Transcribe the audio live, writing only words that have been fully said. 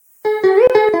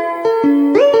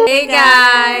Hey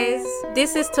guys,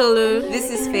 this is Tolu. This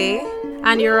is Faye.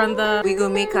 And you're on the We Go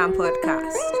Make Am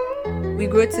podcast. We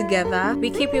grow together. We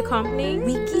keep you company.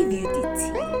 We give you the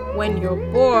tea. When you're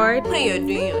bored. When you're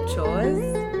doing your chores.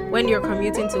 When you're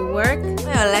commuting to work. When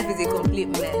your life is a complete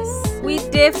mess. We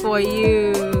there for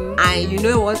you. And you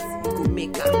know what? We go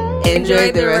make am.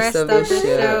 Enjoy the rest of the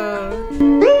show.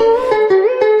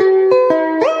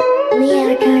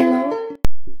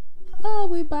 Oh,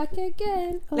 we back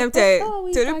again. Let me tell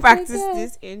you, Tolu practice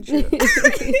this intro.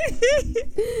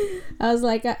 I was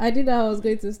like, I didn't know how I was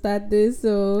going to start this,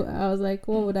 so I was like,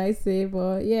 what would I say?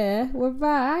 But yeah, we're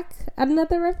back.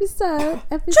 Another episode.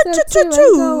 Episode 2 and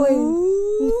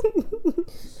going.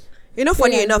 You know,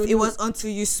 funny enough, it was until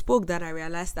you spoke that I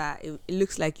realized that it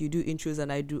looks like you do intros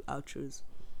and I do outros.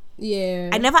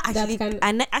 Yeah. I never actually,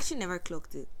 actually never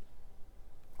clocked it.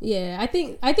 Yeah, I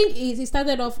think it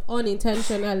started off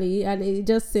unintentionally, and it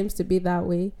just seems to be that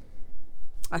way.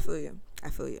 I feel you.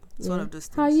 It's one of those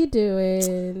things. How you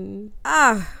doing?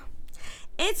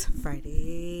 It's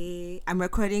Friday. I'm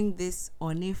recording this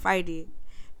on a Friday.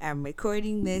 I'm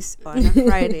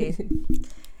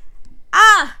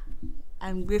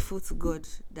grateful to God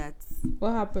that.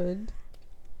 What happened?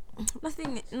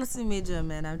 Nothing major,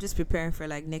 man. I'm just preparing for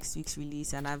like next week's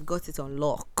release, and I've got it on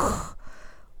lock.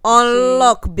 On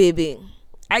lock, baby.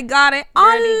 I got it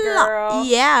on lock. Girl.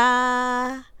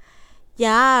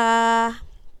 Yeah.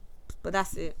 But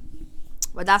that's it.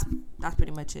 But that's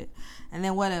pretty much it. And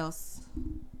then what else?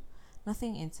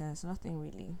 Nothing intense. Nothing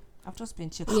really. I've just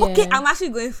been chill. Yeah. Okay, I'm actually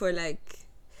going for like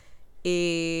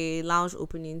a lounge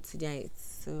opening tonight.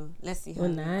 So let's see how. Oh,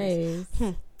 nice.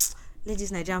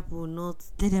 Ladies, Nigerian people,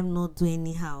 let them not do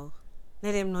anyhow.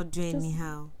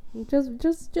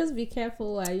 Just be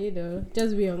careful,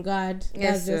 just be on guard.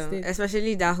 Yes, that's just it.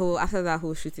 Especially after that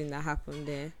whole shooting that happened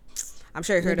there. I'm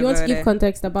sure you heard about it. Do you want to give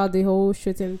context about the whole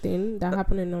shooting thing that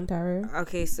happened in Ontario?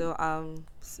 Okay, so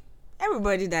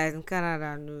everybody that is in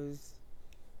Canada knows.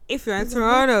 If you're in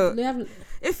Toronto, they have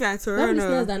listeners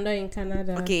that are not in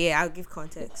Canada. Okay, yeah, I'll give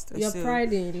context. You're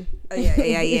priding. Oh,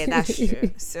 yeah, that's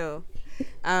true. So,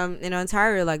 in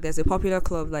Ontario, like, there's a popular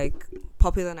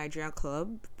Nigerian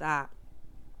club that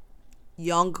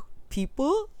young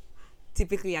people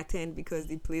typically attend because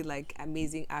they play like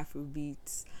amazing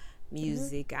Afrobeats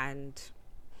music, and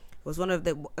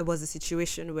it was a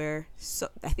situation where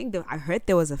I heard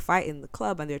there was a fight in the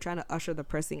club and they're trying to usher the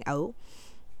person out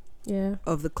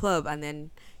of the club, and then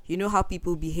you know how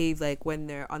people behave like when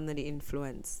they're under the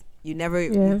influence. You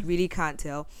really can't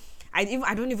tell. I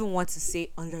don't even want to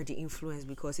say under the influence,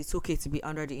 because it's okay to be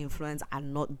under the influence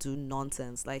and not do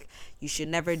nonsense. Like, you should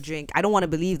never drink. I don't want to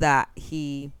believe that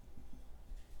he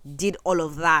did all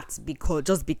of that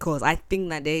because I think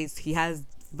that he has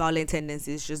violent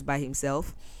tendencies just by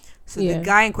himself. So the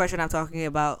guy in question I'm talking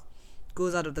about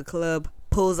goes out of the club,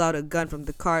 pulls out a gun from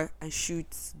the car and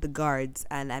shoots the guards.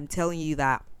 And I'm telling you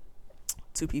that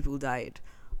 2 people died.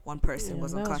 1 person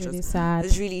was unconscious. Really sad.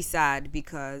 It's really sad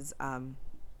because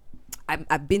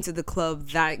I've been to the club.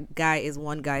 That guy is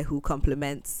one guy who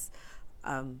compliments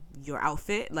your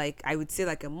outfit. Like, I would say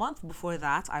like a month before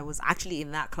that, I was actually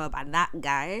in that club, and that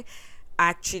guy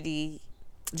actually,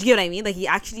 do you get what I mean? Like, he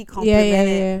actually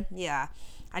complimented. Yeah.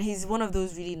 And he's one of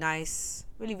those really nice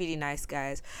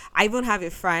guys. I even have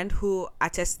a friend who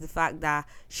attests to the fact that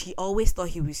she always thought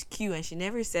he was cute, and she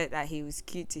never said that he was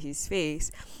cute to his face.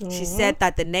 Mm-hmm. She said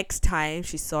that the next time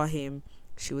she saw him,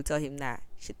 she would tell him that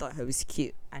she thought he was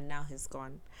cute, and now he's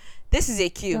gone. This is a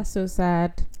cue. That's so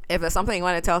sad. If there's something you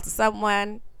want to tell to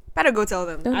someone, better go tell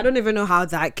them. I don't even know how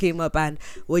that came up, and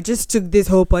we just took this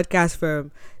whole podcast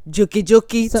from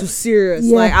jokey to serious.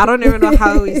 Yeah. Like, I don't even know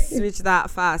how we switched that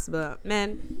fast, but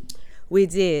man, we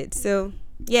did. So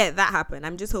yeah, that happened.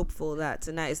 I'm just hopeful that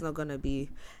tonight is not gonna be.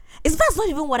 That's not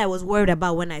even what I was worried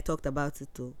about when I talked about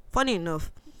it too. Funny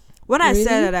enough, when I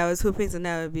said that I was hoping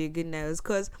tonight would be a good night, it was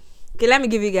because, okay, let me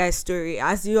give you guys a story.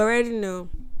 As you already know,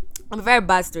 I'm a very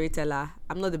bad storyteller.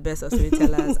 I'm not the best of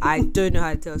storytellers. I don't know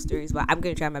how to tell stories, but I'm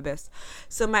going to try my best.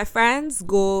 So my friends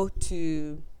go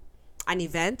to an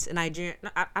event in Nigeria.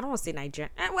 I don't want to say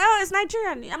Nigerian. Well, it's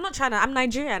Nigerian. I'm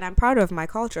Nigerian. I'm proud of my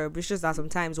culture. But it's just that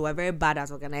sometimes we're very bad at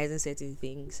organizing certain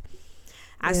things.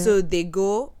 And so they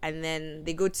go, and then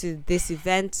they go to this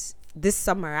event this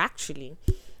summer, actually.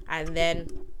 And then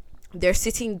they're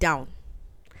sitting down,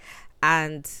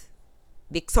 and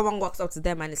someone walks up to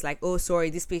them and it's like, oh, sorry,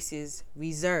 this place is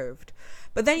reserved.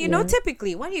 But then, you know,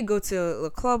 typically when you go to a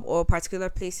club or particular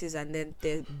places and then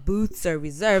the booths are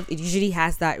reserved, it usually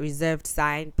has that reserved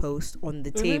sign post on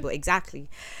the table. Exactly.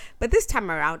 But this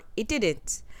time around, it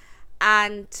didn't.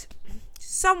 And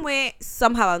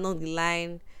somehow along the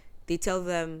line, they tell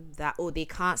them that, oh, they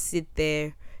can't sit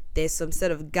there. There's some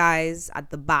set of guys at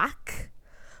the back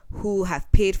who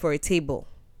have paid for a table,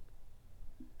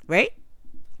 right?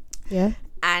 Yeah.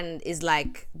 And it's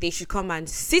like they should come and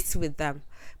sit with them.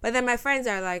 But then my friends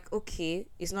are like, okay,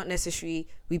 it's not necessary.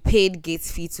 We paid gate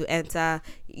fee to enter.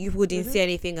 You wouldn't say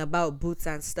anything about booths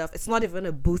and stuff. It's not even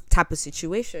a booth type of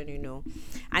situation, you know.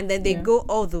 And then they go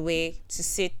all the way to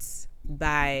sit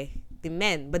by the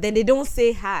men. But then they don't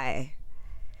say hi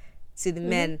to the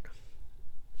men.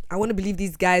 I want to believe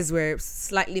these guys were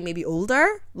slightly maybe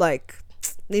older. Like,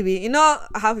 maybe, you know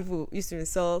how people used to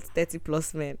insult 30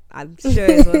 plus men. I'm sure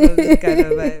it's one of those kind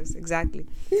of vibes. Exactly.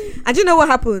 And you know what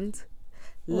happened?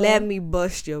 Let me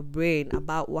bust your brain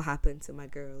about what happened to my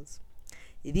girls.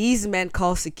 These men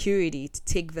called security to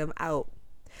take them out.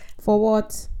 For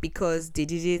what? Because they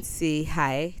didn't say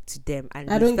hi to them and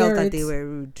they felt that they were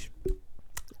rude.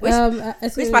 Which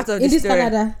part of the story?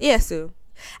 Canada? Yeah, so.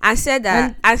 I said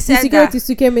that. The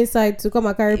security came inside to come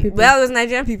and carry people. Well, it was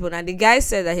Nigerian people. And the guy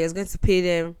said that he was going to pay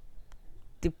them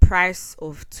the price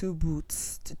of 2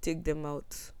 boots to take them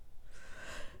out.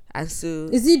 And so,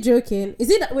 is he joking? Is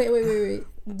it that? Wait.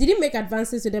 Did he make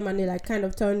advances to them and they like kind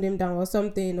of turned them down or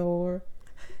something, or?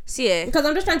 See, yeah. Because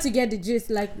I'm just trying to get the gist.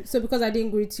 Like, so because I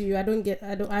didn't greet you, I don't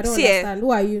understand.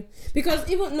 Who are you? Because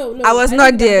even no, I was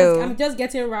not there. I'm just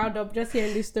getting riled up just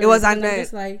hearing this story. It was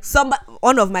just like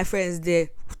one of my friends there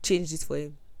changed it for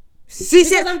him. See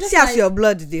as your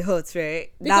blood the hurt, right?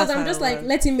 Because I'm just like,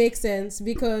 let it make sense.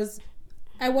 Because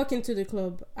I walk into the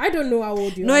club. I don't know how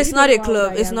old you are. No, it's not a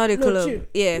club. It's not a club. True.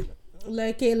 Yeah.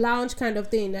 Like a lounge kind of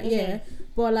thing. Yeah.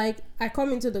 But like, I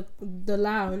come into the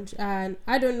lounge and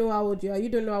I don't know how old you are. You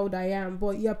don't know how old I am.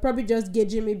 But you're probably just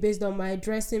gauging me based on my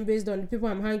dressing, based on the people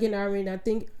I'm hanging out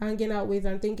with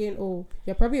and thinking, oh,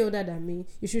 you're probably older than me.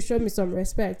 You should show me some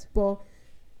respect. But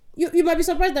you might be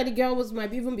surprised that the girl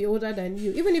might even be older than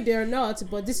you, even if they're not.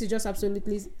 But this is just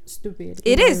absolutely stupid.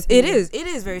 It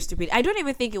is very stupid. I don't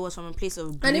even think it was from a place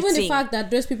of greeting. And even the fact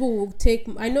that those people will take,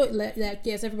 I know, like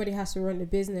yes, everybody has to run the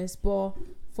business, but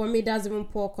for me, that's even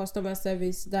poor customer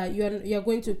service, that you're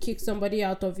going to kick somebody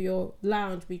out of your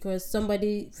lounge because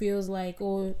somebody feels like,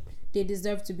 oh, they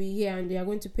deserve to be here, and they are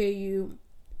going to pay you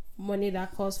money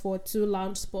that costs for 2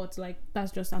 lounge spots. Like,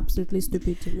 that's just absolutely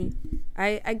stupid to me.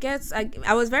 I guess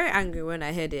I was very angry when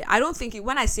I heard it. I don't think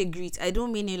when I say greet, I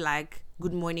don't mean it like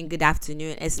good morning, good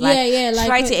afternoon. It's like, like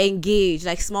try to engage,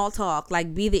 like small talk,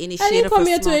 like be the initiator. I didn't come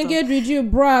here to engage with you,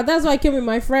 bruh. That's why I came with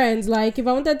my friends. Like, if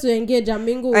I wanted to engage and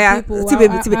mingle with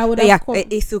people, I would have come.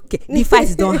 It's okay. The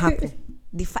fights don't happen.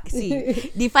 The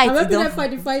fight I'm not gonna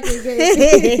fight the fight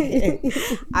again.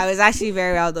 I was actually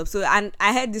very riled up. So, and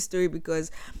I heard this story because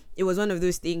it was one of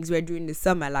those things where during the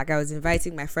summer, like, I was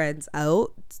inviting my friends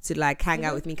out to like hang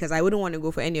out with me because I wouldn't want to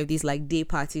go for any of these like day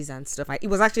parties and stuff. It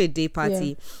was actually a day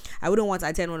party. I wouldn't want to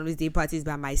attend one of these day parties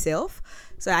by myself.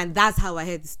 So, and that's how I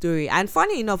heard the story. And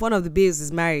funny enough, one of the babes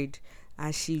is married,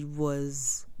 and she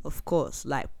was, of course,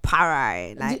 like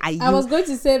para. Like, I was going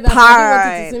to say that I didn't want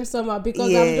it to seem somehow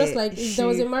because I'm just like, if there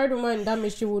was a married woman, that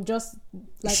means she would just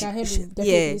like her head would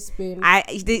definitely spin.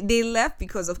 They left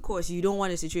because, of course, you don't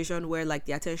want a situation where like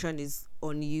the attention is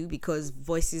on you because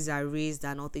voices are raised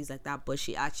and all things like that. But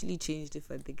she actually changed it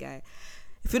for the guy.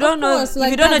 If you don't know, if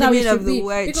you don't know the meaning of the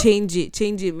word, change it.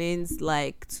 Change it means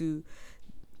like to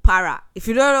para. If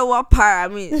you don't know what para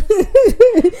means,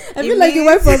 I feel like you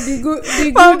went from the good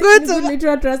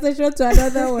literal translation to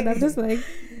another one. I'm just like,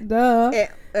 duh.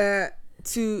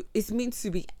 It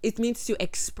means to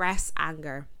express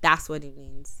anger. That's what it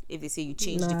means. If they say you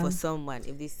changed it for someone,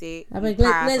 if they say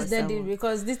let's dead it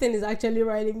because this thing is actually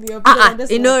riling me up. Rich.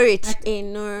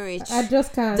 I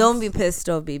just can't. Don't be pissed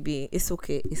off, baby. It's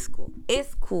okay. It's cool.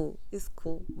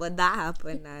 But that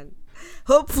happened, and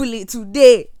hopefully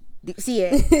today, see,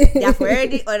 they have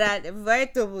already ordered. They're very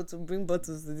trouble to bring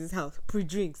bottles to this house.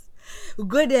 Pre-drinks. We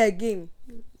go there again.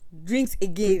 Drinks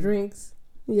again. Drinks.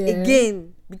 Yeah.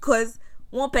 Again, because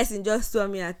one person just saw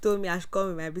me and told me I should come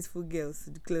with my beautiful girls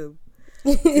to the club,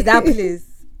 to that place.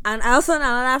 And I also know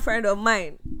another friend of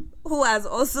mine who has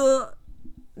also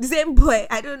the same boy.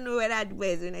 I don't know whether the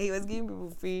boy is when he was giving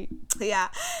people free. Yeah,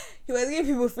 he was giving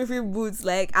people free boots.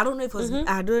 Like, I don't know if it was.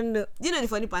 I don't know. You know the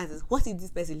funny part is, what if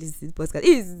this person listens to this podcast?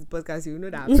 If this is podcast, you know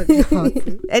that I'm talking about.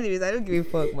 Anyways, I don't give a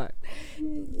fuck, man.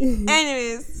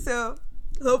 Anyways, so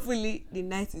hopefully the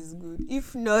night is good.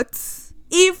 If not,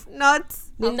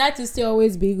 the night will still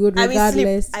always be good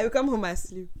regardless. I will come home and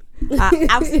sleep.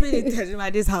 I'm sleeping in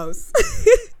Tajimade's house.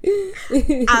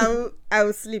 I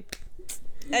will sleep.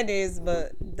 Anyways,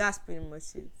 but that's pretty much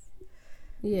it.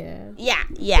 Yeah. Yeah.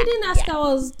 You didn't ask how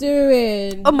I was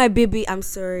doing. Oh, my baby, I'm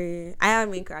sorry. I have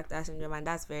main character syndrome, and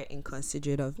that's very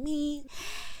inconsiderate of me.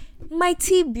 My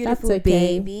beautiful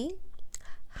baby.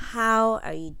 How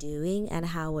are you doing, and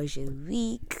how was your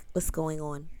week? What's going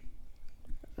on?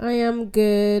 I am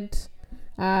good.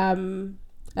 I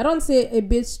don't say a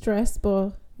bit stressed,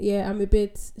 but yeah, I'm a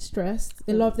bit stressed.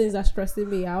 A lot of things are stressing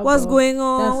me out. What's going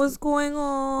on?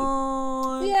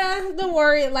 Yeah, don't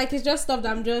worry. Like, it's just stuff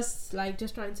that I'm just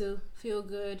trying to feel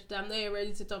good, that I'm not yet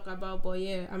ready to talk about. But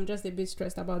yeah, I'm just a bit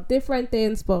stressed about different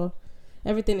things, but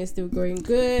everything is still going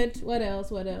good. What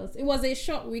else? It was a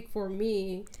short week for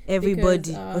me.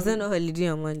 Everybody. Was there no holiday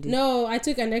on Monday? No, I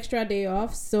took an extra day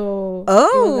off, so it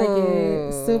was like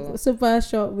a super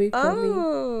short week for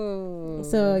me.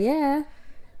 So yeah.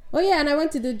 Oh yeah, and I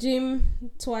went to the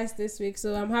gym twice this week,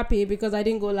 so I'm happy because I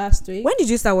didn't go last week. When did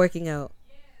you start working out?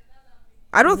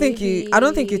 I don't think you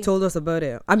told us about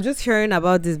it. I'm just hearing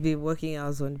about this big working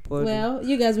out on the board. Well,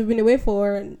 you guys, we've been away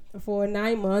for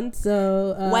 9 months,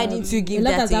 so why didn't you give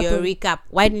that in your recap?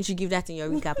 Why didn't you give that in your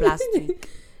recap last week?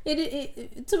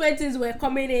 Too many things were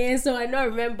coming in, so I don't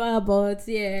remember, but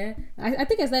yeah, I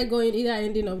think I started going either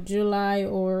ending of July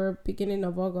or beginning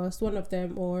of August, one of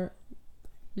them, or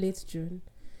late June.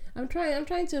 I'm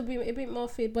trying to be a bit more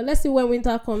fit, but let's see when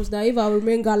winter comes now if I'll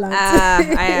remain gallant.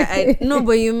 No,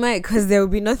 but you might, because there will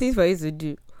be nothing for you to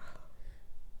do.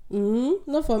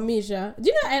 Not for me, Sha. Do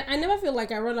you know, I never feel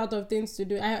like I run out of things to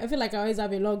do. I feel like I always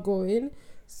have a lot going,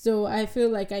 so I feel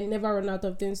like I never run out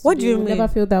of things to do. What do you mean? Never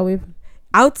feel that way.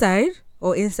 Outside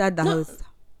or inside the house?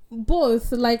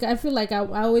 Both. Like, I feel like I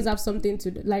always have something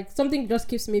to do. Like, something just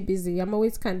keeps me busy. I'm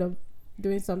always kind of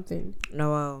doing something.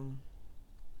 No.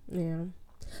 Yeah.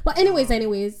 But anyways,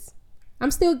 I'm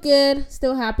still good,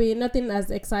 still happy. Nothing as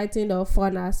exciting or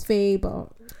fun as Faye, but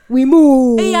we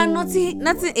move. Yeah, nothing.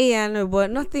 No,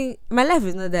 but nothing. My life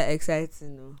is not that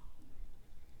exciting. No,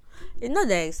 it's not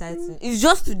that exciting. It's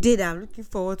just today that I'm looking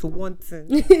forward to one thing.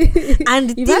 And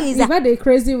the thing is, you've had a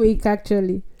crazy week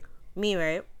actually. Me,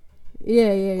 right?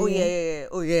 Yeah.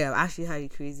 Oh yeah, I actually had a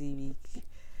crazy week.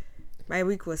 My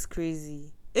week was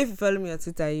crazy. If you follow me on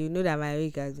Twitter, you know that my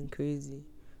week has been crazy.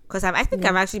 Because I think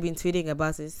I've actually been tweeting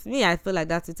about it. Me, I feel like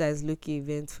that Twitter is lucky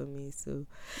event for me. So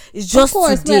it's just, of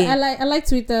course, today. I like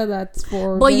Twitter that's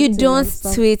for. But you don't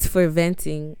tweet for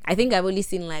venting. I think I've only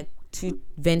seen like 2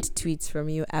 vent tweets from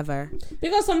you ever.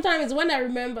 Because sometimes when I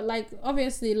remember, like,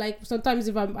 obviously, like, sometimes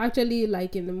if I'm actually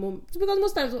like in the moment, because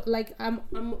most times, like, I'm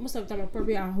most of the time I'm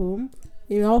probably at home,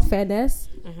 in all fairness,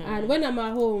 and when I'm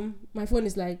at home, my phone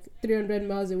is like 300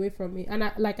 miles away from me, and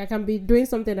I can be doing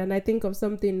something and I think of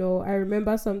something or I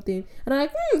remember something and I'm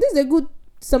like, this is a good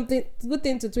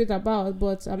thing to tweet about,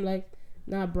 but I'm like,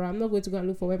 nah, bro, I'm not going to go and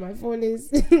look for where my phone is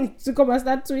to come and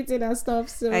start tweeting and stuff.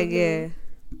 So I get.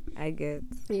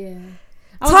 Yeah.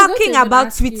 Talking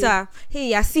about Twitter.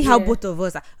 Hey, I see how both of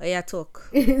us are. Oh yeah, talk.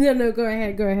 No, go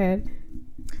ahead.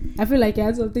 I feel like you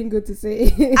had something good to say.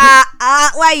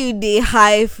 Why you dey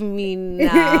hype me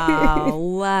now?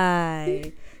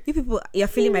 Why? You people, you're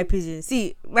feeling my pigeon.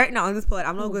 See, right now on this pod,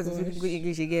 I'm not going to speak good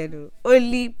English again. No.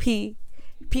 Only P.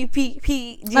 I beg.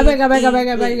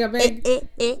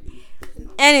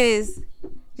 Anyways,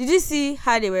 did you see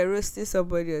how they were roasting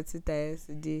somebody on Twitter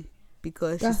yesterday?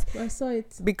 Because I saw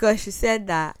it. Because she said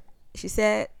that she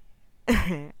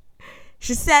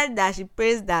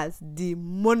praised that the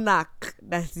monarch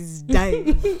that is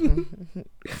dying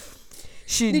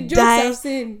should die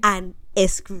and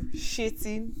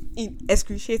excruciating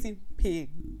pain.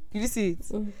 Did you see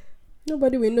it?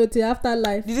 Nobody will know till after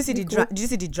life. Did you see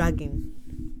the dragon?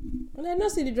 Well, I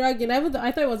not see the dragon. I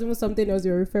thought it was even something else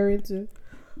you're referring to.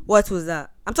 What was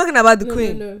that? I'm talking about the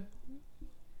queen. No.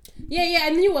 Yeah, I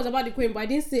knew it was about the queen, but I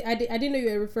didn't know you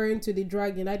were referring to the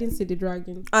dragon. I didn't see the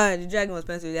dragon. The dragon was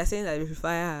pencil. They're saying that they should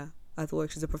fire her at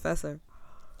work. She's a professor.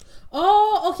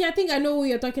 Oh, okay. I think I know who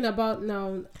you're talking about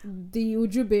now. The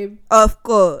Uju babe. Of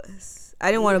course. I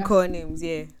didn't want to call names,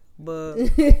 but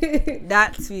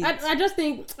that tweet. I just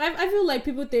think I feel like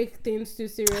people take things too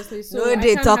seriously. So no,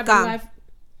 they talk.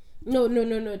 No.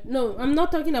 I'm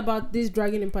not talking about this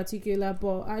dragon in particular,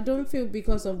 but I don't feel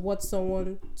because of what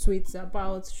someone tweets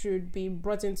about should be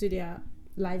brought into their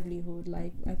livelihood.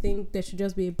 Like, I think there should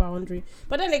just be a boundary.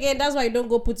 But then again, that's why you don't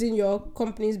go putting your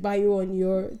company's bio on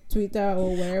your Twitter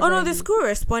or wherever. Oh no, the school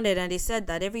responded and they said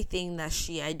that everything that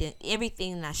she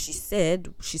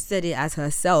said, she said it as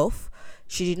herself.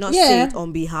 She did not say it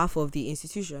on behalf of the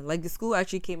institution. Like, the school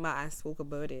actually came out and spoke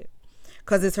about it.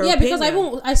 Because it's her opinion.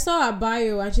 Because I saw her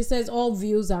bio and she says all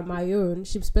views are my own.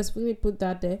 She specifically put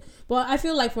that there. But I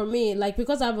feel like for me, like,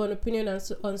 because I have an opinion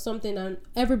on something and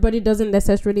everybody doesn't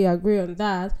necessarily agree on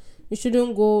that, you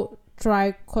shouldn't go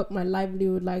try cut my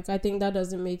livelihood. Like, I think that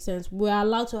doesn't make sense. We're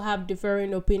allowed to have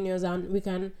differing opinions, and we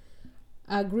can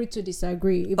agree to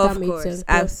disagree, if Of that makes course, sense.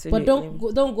 absolutely.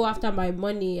 But don't go after my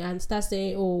money and start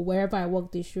saying, oh, wherever I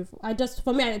work they should.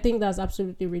 For me, I think that's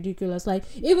absolutely ridiculous. Like,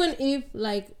 even if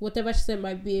like whatever she said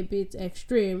might be a bit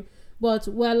extreme, but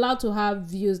we're allowed to have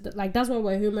views that, like, that's why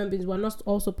we're human beings. We're not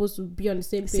all supposed to be on the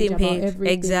same page about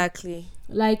everything. Exactly.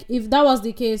 Like, if that was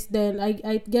the case, then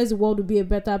I guess the world would be a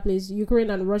better place.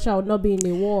 Ukraine and Russia would not be in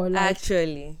a war. Like,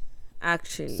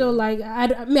 Actually. So, like, I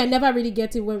never really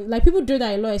get it when, like, people do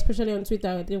that a lot, especially on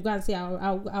Twitter. They'll go and say,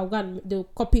 I'll go and they'll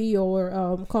copy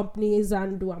your companies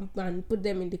and put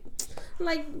them in the,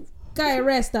 like, guy,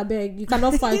 rest, I beg. You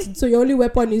cannot fight, so your only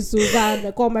weapon is to go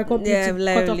and call my company to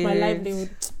cut off my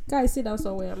livelihood. Guys, sit down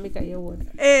somewhere and make a year word.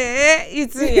 You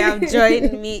too, you have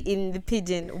joined me in the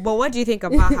pigeon. But what do you think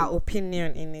about her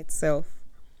opinion in itself?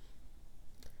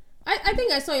 I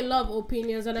think I saw a lot of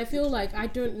opinions, and I feel like I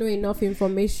don't know enough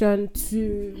information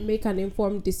to make an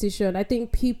informed decision. I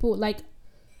think people, like,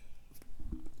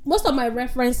 most of my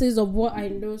references of what I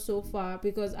know so far,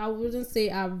 because I wouldn't say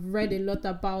I've read a lot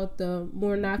about the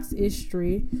monarch's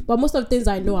history, but most of the things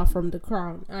I know are from The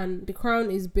Crown, and The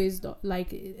Crown is based on,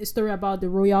 like, a story about the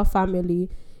royal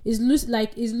family. It's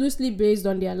loosely based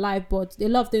on their life, but a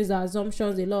lot of things are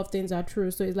assumptions, a lot of things are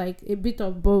true, so it's like a bit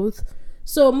of both.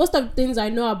 So most of the things I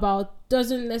know about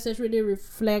doesn't necessarily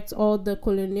reflect all the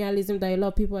colonialism that a lot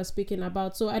of people are speaking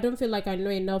about. So I don't feel like I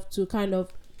know enough to kind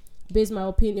of base my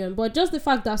opinion. But just the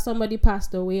fact that somebody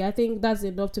passed away, I think that's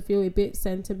enough to feel a bit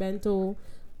sentimental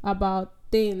about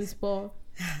things. But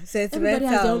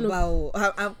sentimental about,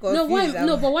 I'm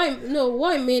confused.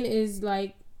 What I mean is,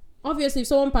 like, obviously if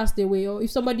someone passed away, or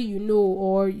if somebody you know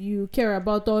or you care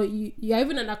about, or you're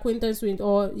even an acquaintance with,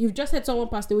 or you've just had someone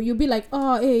passed away, you'll be like,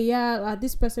 oh, hey, yeah,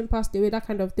 this person passed away, that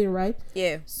kind of thing, right?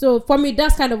 Yeah. So for me,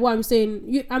 that's kind of what I'm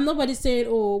saying. I'm nobody saying,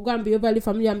 oh, go and be overly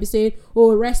familiar and be saying,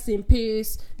 oh, rest in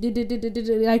peace,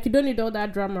 like, you don't need all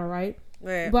that drama, right?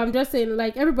 Right. But I'm just saying,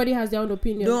 like, everybody has their own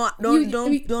opinion. Don't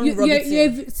rub it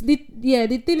in.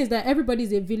 The thing is that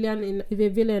everybody's a villain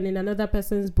in another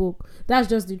person's book. That's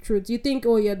just the truth. You think,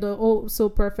 oh, you're the so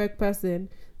perfect person.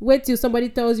 Wait till somebody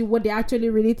tells you what they actually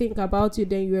really think about you,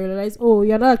 then you realize, oh,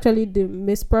 you're not actually the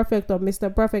Miss Perfect or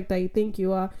Mr. Perfect that you think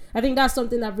you are. I think that's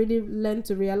something I've really learned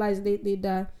to realize lately,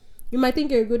 that you might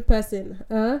think you're a good person,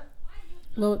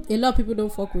 well, a lot of people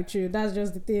don't fuck with you. That's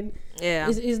just the thing. Yeah.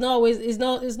 It's not always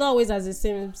as it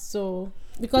seems. So,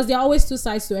 because there are always two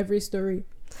sides to every story.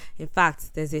 In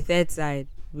fact, there's a third side.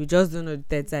 We just don't know the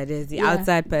third side. There's the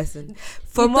outside person.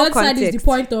 For the more third context, side is the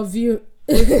point of view.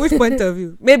 Which point of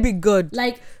view? Maybe God.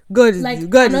 God is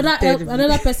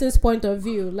another person's point of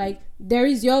view. Like, there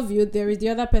is your view, there is the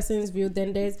other person's view,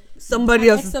 then there's somebody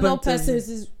else's point of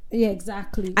view. Yeah,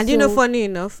 exactly. And so, funny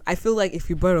enough, I feel like if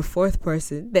you brought a fourth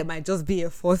person, there might just be a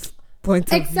fourth point of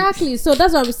view. Exactly. So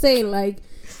that's what I'm saying. Like,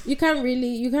 you can't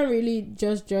really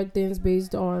just judge things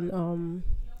based on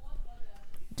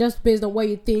what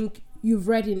you think you've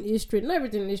read in history. Not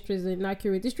everything in history is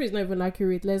inaccurate. History is not even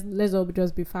accurate. Let's all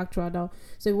just be factual now.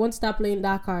 So if you want to start playing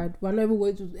that card, we're not even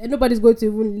going to. Nobody's going to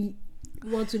even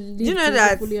want to live. Do you know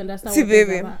that? Fully understand. See,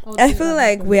 baby, I feel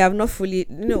like we have not fully.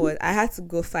 You know what? I had to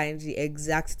go find the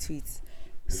exact tweet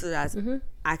so that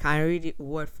I can read it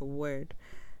word for word.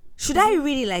 Should I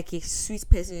read it like a sweet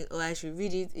person, or I should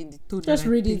read it in the tone just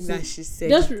read it that she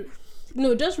said? Just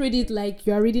read it like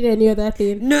you are reading any other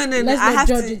thing. No. Let's I not have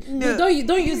judge to. it. No.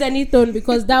 Don't use any tone,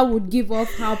 because that would give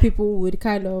off how people would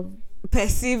kind of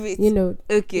perceive it. You know.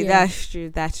 Okay, yeah.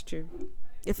 That's true.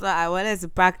 If not, I wanted to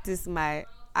practice my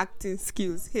acting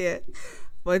skills here,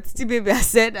 but still, baby, I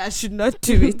said I should not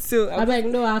do it. So I'm like,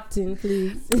 no acting,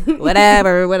 please.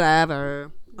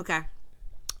 whatever. Okay.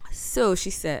 So she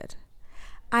said,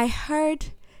 I heard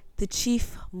the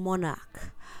chief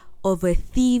monarch of a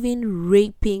thieving,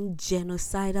 raping,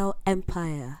 genocidal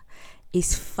empire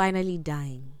is finally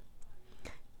dying.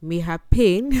 May her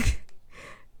pain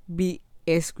be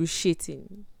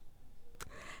excruciating.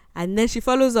 And then she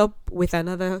follows up with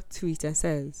another tweet and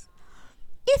says,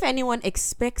 if anyone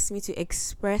expects me to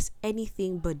express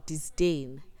anything but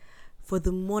disdain for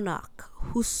the monarch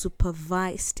who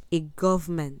supervised a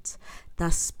government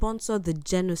that sponsored the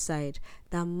genocide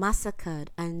that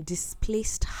massacred and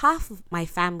displaced half of my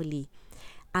family,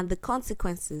 and the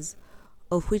consequences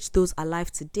of which those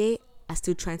alive today are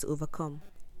still trying to overcome,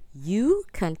 you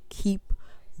can keep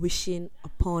wishing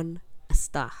upon a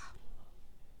star.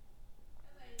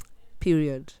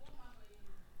 Period.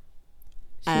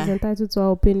 She's entitled to her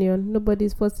opinion.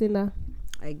 Nobody's forcing her.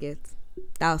 I get.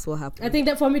 That's what happened. I think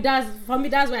that for me that's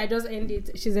why I just end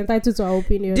it. She's entitled to her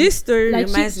opinion. This story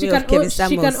reminds me of Kevin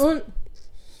Samuels.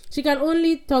 She can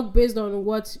only talk based on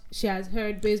what she has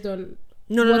heard, based on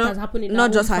what has happened in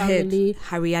not her just own her family. head,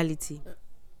 her reality.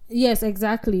 Yes,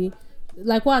 exactly.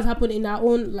 Like what has happened in our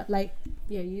own,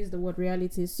 you use the word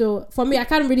reality. So for me, I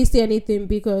can't really say anything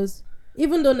because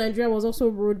even though Nigeria was also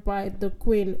ruled by the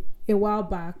Queen a while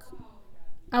back,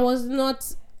 I was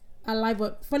not alive.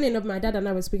 But funny enough, my dad and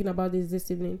I were speaking about this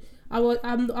evening. I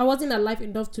wasn't alive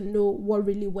enough to know what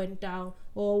really went down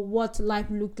or what life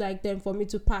looked like then for me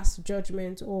to pass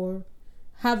judgment or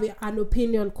have an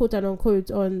opinion, quote and unquote,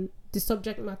 on the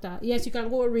subject matter. Yes, you can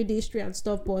go read history and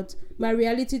stuff, but my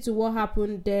reality to what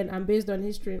happened then and based on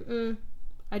history,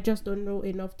 I just don't know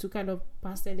enough to kind of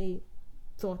pass any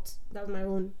thought. That's my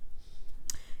own.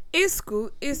 It's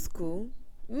cool.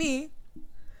 Me,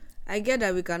 I get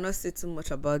that we cannot say too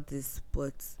much about this,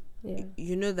 but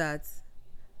you know that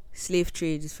slave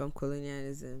trade is from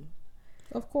colonialism.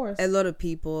 Of course. A lot of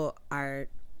people are...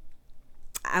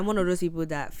 I'm one of those people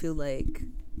that feel like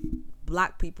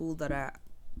black people that are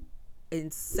in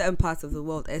certain parts of the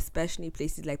world, especially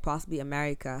places like possibly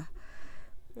America,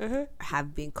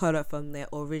 have been cut off from their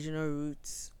original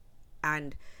roots.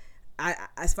 And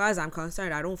as far as I'm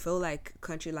concerned, I don't feel like a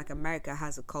country like America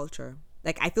has a culture.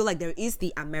 Like, I feel like there is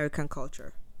the American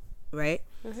culture, right?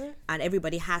 And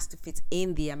everybody has to fit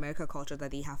in the American culture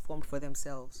that they have formed for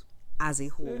themselves as a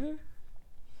whole.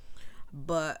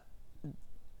 But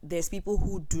there's people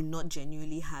who do not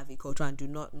genuinely have a culture and do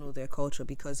not know their culture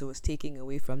because it was taken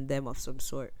away from them of some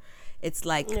sort. It's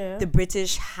like the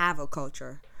British have a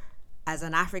culture. As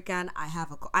an African, I have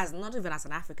not even as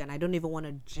an African, I don't even want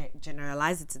to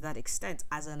generalize it to that extent.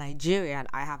 As a Nigerian,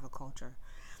 I have a culture.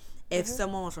 If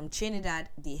someone was from Trinidad,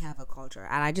 they have a culture.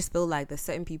 And I just feel like there's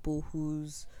certain people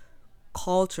whose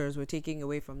cultures were taken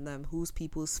away from them, whose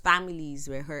people's families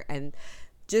were hurt. And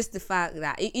just the fact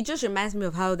that it just reminds me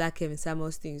of how that Kevin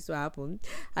Samuels thing used to happen.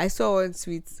 I saw one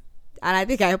tweet and I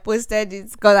think I posted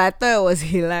it because I thought it was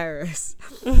hilarious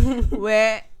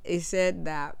where it said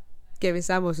that Kevin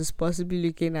Samuels was possibly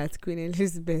looking at Queen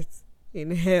Elizabeth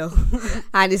in hell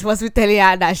and is possibly telling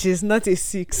her that she's not a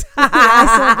 6.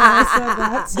 I saw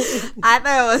that. I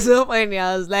thought it was so funny.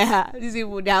 I was like, these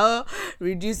people, they are all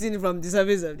reducing from the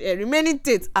surface of the air. Remaining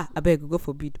Tate, I beg, God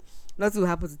forbid. Nothing will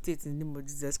happen to Tate in the name of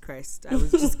Jesus Christ. I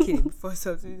was just kidding before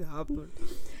something happened.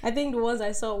 I think the ones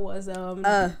I saw was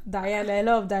Diana. I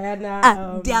love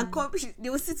Diana. They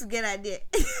will sit together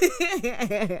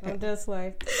there. I'm just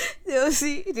like, they will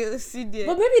see there.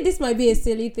 But maybe this might be a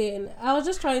silly thing. I was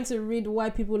just trying to read why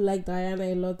people like Diana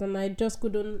a lot, and I just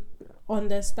couldn't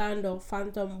understand or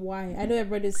fathom why. I know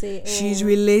everybody say she's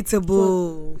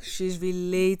relatable. She's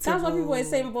relatable. That's what people were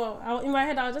saying, but in my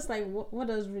head I was just like, what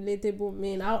does relatable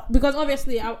mean? Because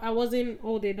obviously I wasn't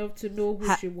old enough to know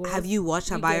who she was. Have you watched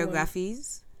her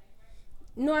biographies?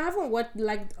 No, I haven't watched.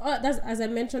 That's, as I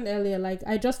mentioned earlier, like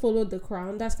I just followed The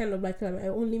Crown. That's kind of like my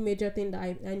only major thing that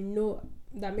I know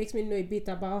that makes me know a bit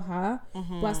about her.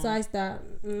 Besides that,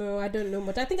 no, I don't know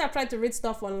much. I think I've tried to read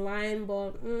stuff online,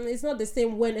 but it's not the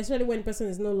same especially when the person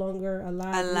is no longer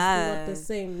alive. It's not the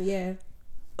same. Yeah.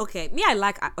 Okay, me, I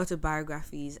like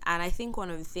autobiographies, and I think one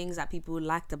of the things that people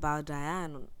liked about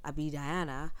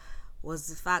Diana was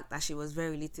the fact that she was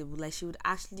very relatable. Like, she would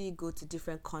actually go to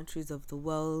different countries of the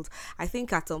world. I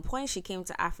think at some point she came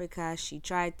to Africa. She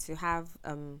tried to have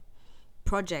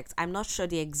projects. I'm not sure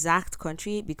the exact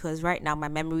country because right now my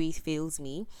memory fails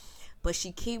me, but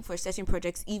she came for certain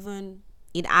projects even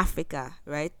in Africa,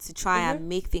 right, to try and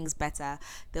make things better.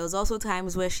 There was also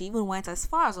times where she even went as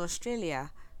far as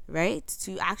Australia, right,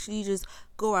 to actually just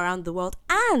go around the world.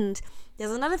 And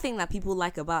there's another thing that people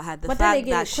like about her, the fact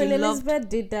that she Queen Elizabeth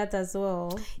did that as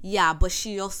well. Yeah, but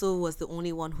she also was the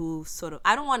only one who sort of,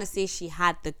 I don't want to say she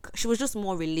was just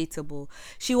more relatable.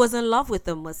 She was in love with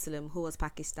a Muslim who was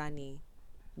Pakistani,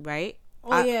 right?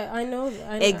 I know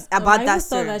about that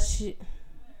story. That she...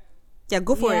 Yeah,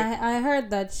 go for it. I heard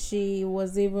that she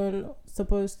was even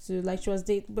supposed to, like, she was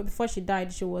but before she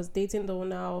died, she was dating the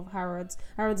owner of Harrods.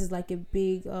 Harrods is like a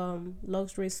big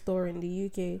luxury store in the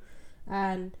UK,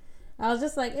 and I was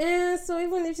just like, so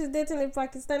even if she's dating in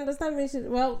Pakistan, does that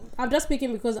mean well, I'm just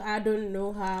speaking because I don't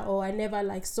know her or I never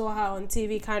like saw her on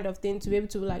TV kind of thing to be able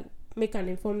to like make an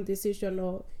informed decision,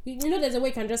 or you know there's a way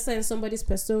you can just sense somebody's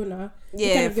persona.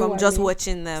 Yeah, from just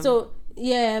watching them. So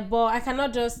yeah, but I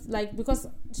cannot just like, because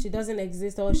she doesn't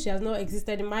exist or she has not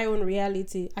existed in my own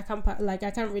reality, I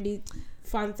can't really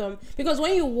fathom, because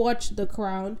when you watch The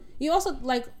Crown, you also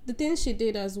like the things she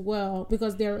did as well,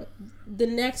 because they're the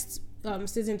next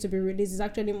season to be released. It's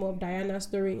actually more of Diana's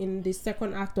story in the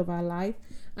second act of her life.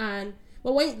 But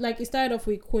when it started off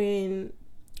with Queen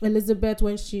Elizabeth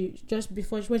when she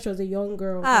was a young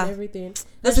girl and everything.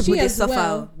 Those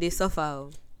people, they suffer.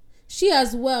 She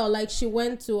as well, like, she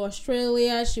went to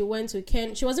Australia, she went to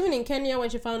Kenya. She was even in Kenya when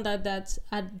she found out that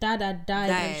her dad had died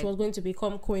and she was going to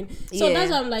become queen. So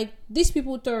that's why I'm like, these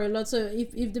people tour a lot. So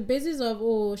if the basis of,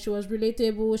 she was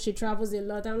relatable, she travels a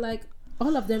lot, I'm like,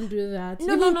 all of them do that.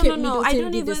 No. I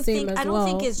don't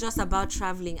think it's just about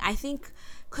traveling. I think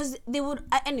because they would,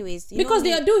 anyways. Because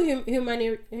they do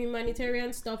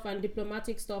humanitarian stuff and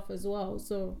diplomatic stuff as well.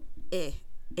 So,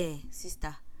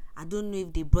 sister, I don't know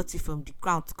if they brought you from the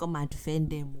ground to come and defend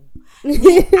them.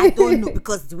 I don't know,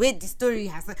 because the way the story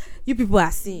has, you people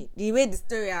are seeing, the way the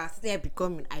story has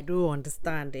becoming, I don't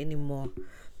understand anymore.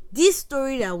 This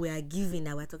story that we are giving,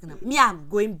 that we're talking about, me, I'm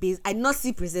going based. I did not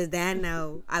see Princess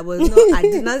Diana. I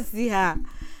did not see her.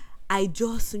 I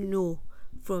just know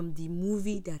from the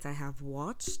movie that I have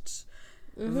watched,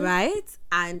 right?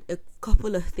 And a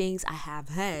couple of things I have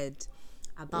heard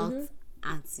about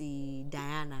Auntie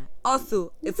Diana.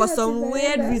 Also, for some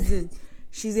weird reason,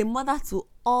 she's a mother to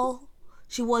all.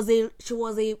 She was a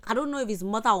I don't know if it's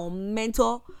mother or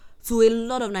mentor to a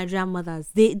lot of Nigerian mothers.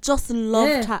 They just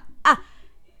loved her.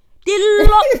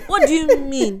 What do you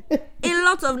mean? A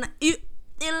lot of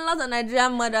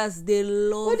Nigerian mothers, they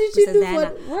love. What did she do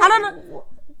Diana. for? I don't know.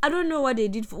 I don't know what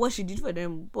she did for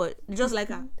them, but just like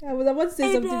her. I was about to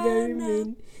say something very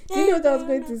mean. You know what I was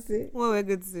going to say? What were you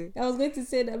going to say? I was going to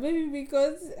say that maybe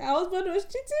because her husband was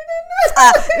cheating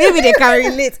on her. Maybe they can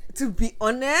relate. To be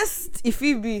honest, if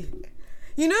it be,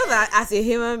 you know that as a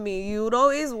human being, you would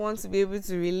always want to be able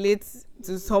to relate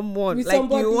to someone. With like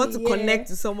somebody, you want to connect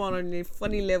to someone on a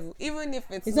funny level, even if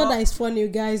it's not that it's funny, you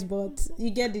guys, but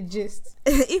you get the gist.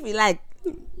 If you like,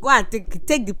 go and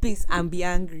take the piece and be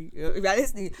angry. If you're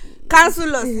listening,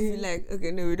 cancel us if you like.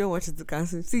 Okay, no, we don't want you to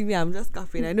cancel. See me, I'm just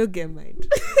caffeine. I don't get mind.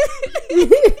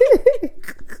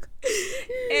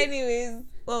 Anyways,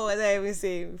 what was I even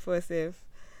saying before, Seth?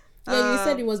 Yeah, you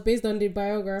said it was based on the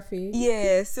biography.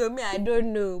 Yeah, so me, I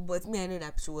don't know, but me, I know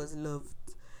that she was loved.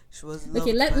 She was loved.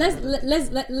 Okay,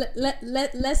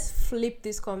 let's flip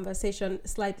this conversation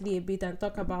slightly a bit and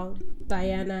talk about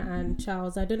Diana and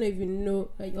Charles. I don't know if you know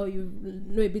or you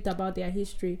know a bit about their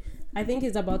history. I think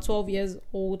he's about 12 years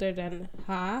older than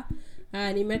her,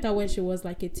 and he met her when she was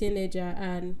like a teenager,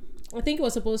 and I think he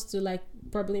was supposed to like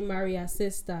probably marry her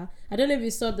sister. I don't know if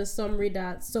you saw the summary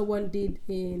that someone did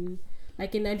in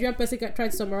Nigerian person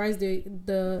tried to summarize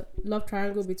the love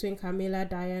triangle between Camilla,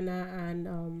 Diana,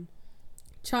 and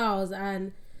Charles,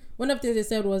 and one of the things they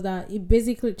said was that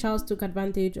Charles took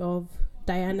advantage of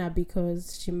Diana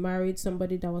because she married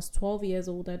somebody that was 12 years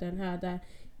older than her, that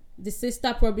the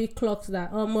sister probably clocked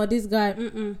that this guy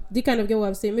do you kind of get what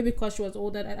I'm saying? Maybe because she was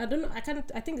older. I don't know, I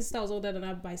think the sister was older than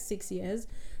her by 6 years,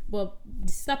 but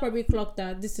the sister probably clocked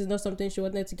that this is not something she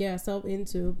wanted to get herself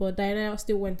into, but Diana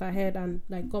still went ahead and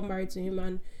like got married to him,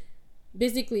 and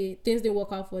basically things didn't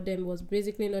work out for them. It was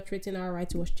basically not treating her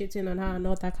right, he was cheating on her and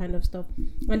all that kind of stuff.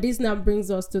 And this now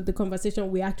brings us to the conversation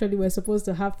we actually were supposed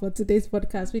to have for today's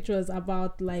podcast, which was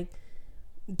about like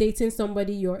dating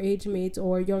somebody your age mate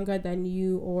or younger than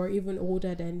you or even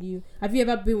older than you. Have you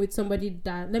ever been with somebody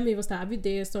that, let me even start, have you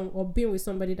dated been with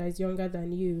somebody that is younger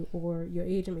than you or your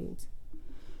age mate?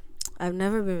 I've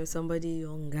never been with somebody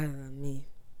younger than me,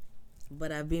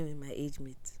 but I've been with my age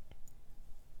mate.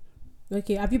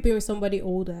 Okay, have you been with somebody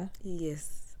older?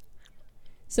 Yes.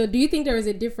 So do you think there is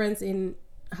a difference in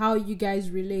how you guys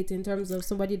relate in terms of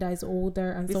somebody that is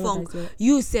older and someone that is younger?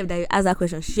 You said that you asked that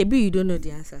question. Shebi, you don't know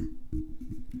the answer.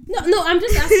 No, I'm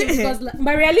just asking because like,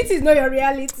 my reality is not your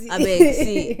reality. I beg,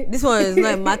 see, this one is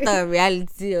not a matter of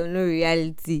reality or no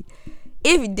reality.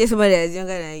 If you date somebody that is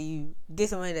younger than you, date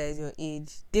somebody that is your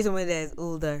age, date somebody that is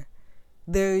older,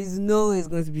 there is no way it's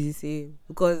going to be the same,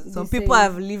 because some people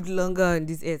have lived longer on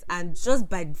this earth, and just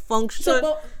by the function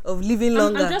of living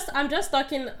longer, I'm just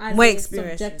talking as more a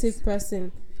subjective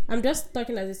person. I'm just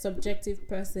talking as a subjective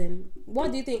person.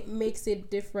 What do you think makes it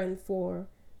different for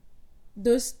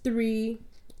those three,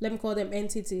 let me call them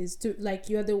entities, to like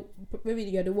maybe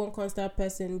you're the one constant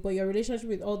person, but your relationship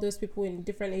with all those people in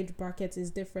different age brackets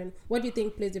is different? What do you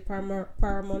think plays a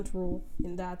paramount role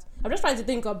in that? I'm just trying to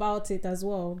think about it as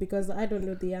well, because I don't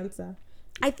know the answer.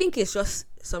 I think it's just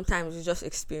sometimes it's just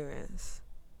experience.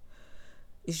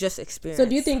 It's just experience. So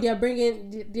do you think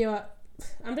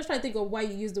I'm just trying to think of why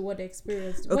you use the word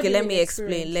experience. Okay, let me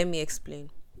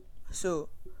explain. So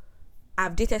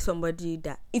I've dated somebody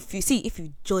that if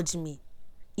you judge me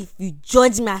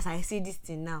as I say this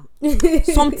thing now,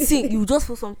 something, you just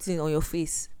put something on your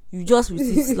face. You just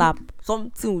receive slap.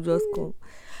 Something will just come.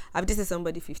 I've dated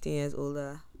somebody 15 years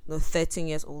older, no, 13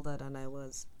 years older than I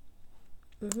was.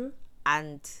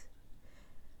 And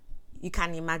you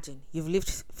can imagine, you've lived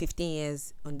 15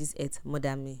 years on this earth more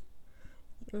than me.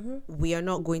 We are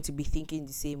not going to be thinking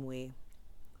the same way.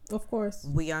 Of course.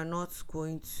 We are not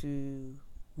going to...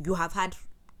 You have had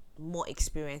more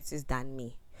experiences than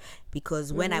me.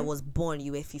 Because when I was born,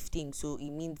 you were 15. So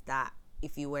it means that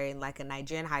if you were in like a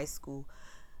Nigerian high school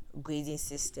grading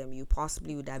system, you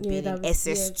possibly would have been in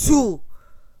SS2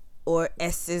 or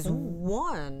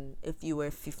SS1 if you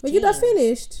were 15. But you'd have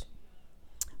finished.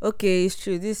 Okay, it's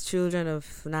true. These children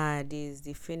of nowadays,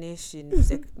 they finish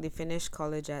they finish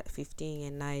college at 15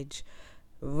 in Niger.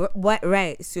 What?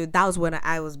 Right. So that was when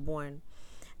I was born.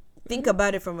 Think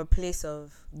about it from a place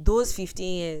of those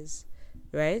 15 years,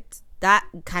 right? That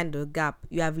kind of gap.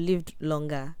 You have lived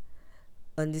longer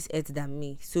on this earth than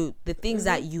me. So the things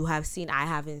that you have seen, I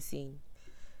haven't seen.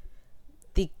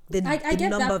 I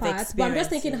get that part, but I'm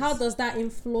just thinking, how does that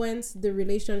influence the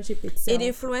relationship itself? It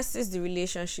influences the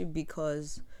relationship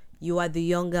because you are the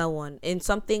younger one in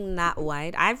something that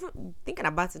wide. I've thinking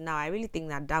about it now. I really think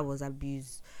that was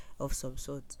abuse of some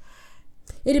sort.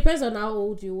 It depends on how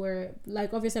old you were.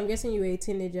 Like, obviously, I'm guessing you were a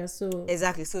teenager, so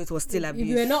exactly. So it was still abuse. If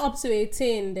you were not up to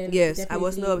 18, then yes, I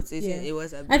was not up to 18. Yeah. It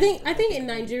was abuse. I think in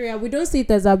Nigeria we don't see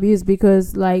it as abuse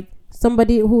because like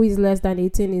somebody who is less than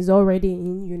 18 is already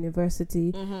in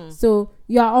university, so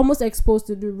you are almost exposed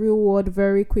to the real world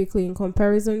very quickly in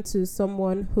comparison to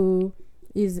someone who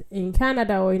is in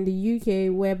Canada or in the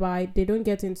UK, whereby they don't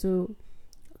get into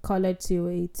college till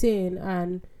 18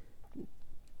 and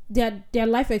their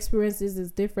life experiences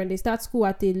is different. They start school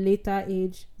at a later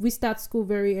age. We start school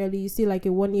very early. You see like a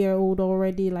 1-year-old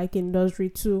already like in nursery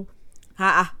 2.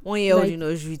 1-year-old in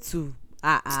nursery 2.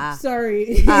 Sorry.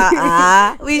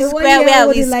 We square where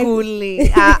we schooling.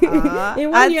 A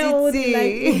 1-year-old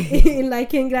in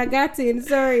like kindergarten.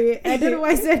 Sorry, I don't know why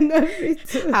I said nursery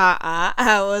 2.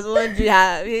 I was wondering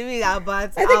maybe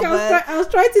about. I think I was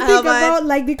trying to think about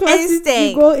like the classes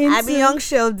you go into. I'm young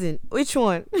Sheldon. Which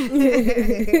one?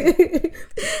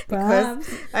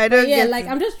 Perhaps. I don't. Yeah, like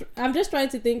I'm just trying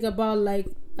to think about like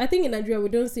I think in Nigeria we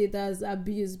don't see it as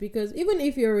abuse because even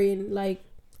if you're in like.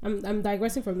 I'm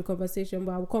digressing from the conversation,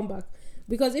 but I'll come back.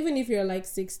 Because even if you're like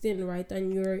 16, right,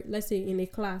 and you're, let's say, in a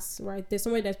class, right, there's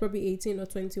somebody that's probably 18 or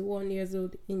 21 years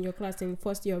old in your class in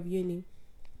first year of uni.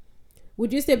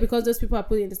 Would you say because those people are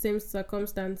put in the same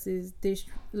circumstances, they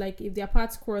like if their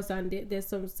paths cross and there's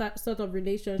some sort of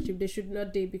relationship, they should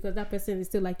not date because that person is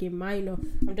still like a minor?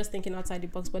 I'm just thinking outside the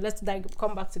box, but let's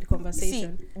come back to the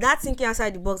conversation. See, that thinking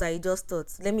outside the box that you just thought,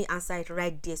 let me answer it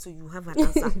right there so you have an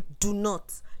answer. Do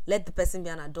not let the person be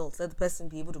an adult. Let the person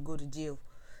be able to go to jail.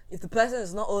 If the person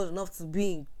is not old enough to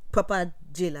be in proper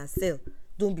jail and cell,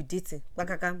 don't be dating.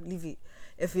 Leave it.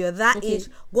 If you're that age,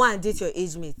 go and date your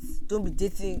age mates. Don't be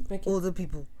dating older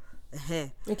people.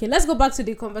 Okay, let's go back to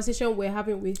the conversation we're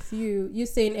having with you. You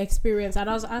saying experience, and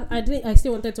I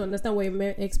still wanted to understand what your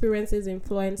experiences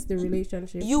influence the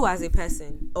relationship. You as a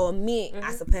person, or me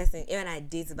as a person, even I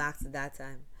date back to that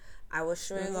time, I was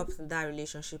showing up to that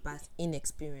relationship as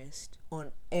inexperienced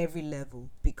on every level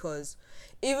because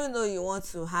even though you want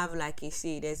to have like a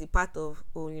say, there's a part of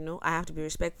I have to be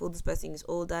respectful. This person is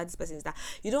older. This person is that.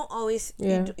 You don't always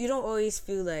you don't always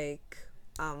feel like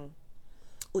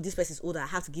this person is older. I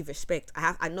have to give respect.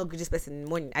 I not give this person in the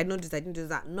morning. I know this. I didn't do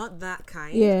that. Not that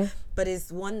kind. Yeah. But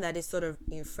it's one that is sort of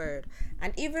inferred.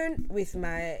 And even with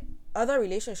my other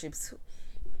relationships,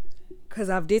 because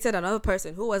I've dated another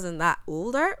person who wasn't that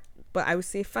older, but I would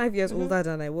say 5 years older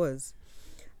than I was.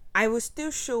 I would still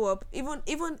show up, even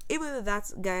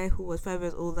that guy who was 5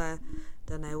 years older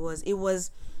than I was.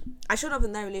 I showed up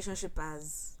in that relationship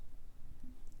as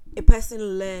a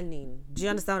person learning. Do you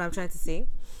understand what I'm trying to say?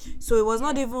 So it was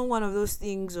not even one of those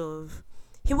things of.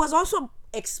 He was also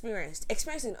experienced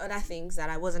in other things that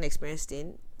I wasn't experienced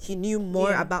in. He knew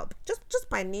more about just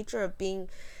by nature of being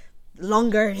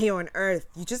longer here on earth.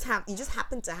 You just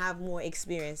happen to have more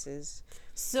experiences.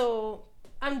 So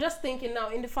I'm just thinking now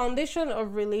in the foundation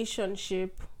of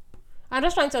relationship, I'm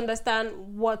just trying to understand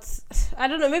I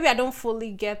don't know, maybe I don't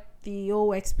fully get the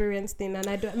whole experience thing, and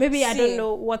I don't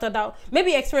know what other,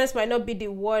 maybe experience might not be the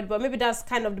word, but maybe that's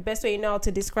kind of the best way how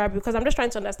to describe it, because I'm just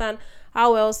trying to understand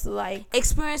how else like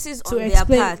experiences on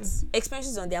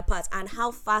their parts and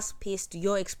how fast paced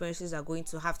your experiences are going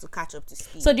to have to catch up to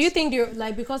speed. So do you think you're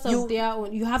like, because of their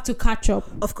own, you have to catch up?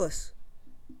 Of course.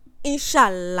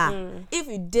 Inshallah. If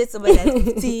you date somebody that's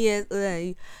 15 years older than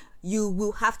you, you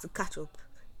will have to catch up.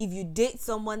 If you date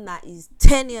someone that is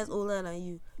 10 years older than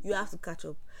you, you have to catch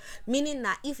up. Meaning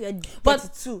that if you're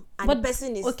 32 and the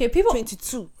person is 22, if you were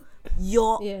 22,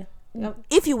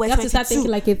 have to start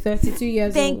thinking like a 32 years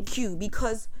old. Thank you,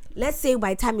 because let's say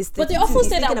by the time it's 32, but they often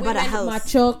say that about a house.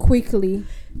 Mature quickly.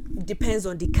 Depends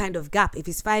on the kind of gap. If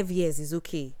it's 5 years, it's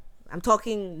okay. I'm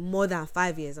talking more than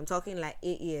 5 years. I'm talking like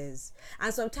 8 years.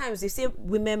 And sometimes they say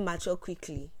women mature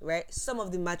quickly, right? Some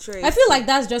of the maturity, I feel like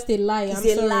that's just a lie. It's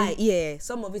a lie. Yeah,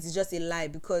 some of it is just a lie,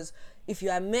 because if you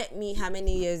had met me how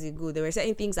many years ago, there were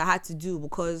certain things I had to do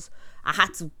because I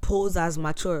had to pose as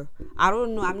mature. I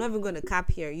don't know. I'm not even going to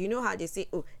cap here. You know how they say,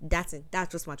 oh, that's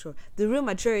just mature. The real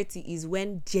maturity is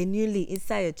when genuinely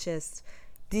inside your chest,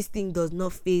 this thing does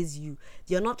not faze you.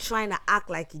 You're not trying to act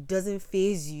like it doesn't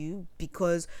faze you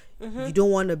because you don't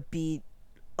want to be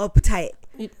uptight.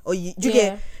 Or you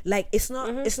get, like, it's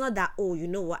not that, oh, you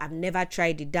know what, I've never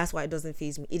tried it, that's why it doesn't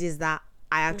faze me. It is that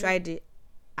I have tried it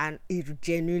and it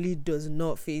genuinely does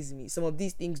not faze me. Some of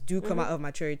these things do come out of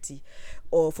maturity,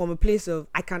 or from a place of,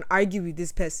 I can argue with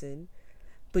this person,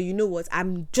 but you know what, I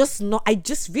just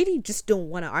really don't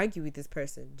want to argue with this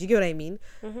person. Do you get what I mean?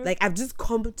 Like, I've just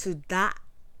come to that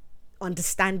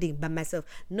understanding by myself,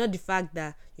 not the fact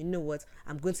that, you know what,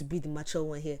 I'm going to be the mature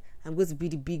one here, I'm going to be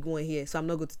the big one here, so I'm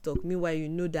not going to talk. Meanwhile, you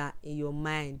know that in your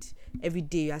mind every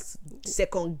day you're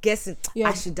second guessing,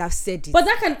 I should have said it. But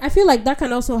I feel like that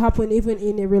can also happen even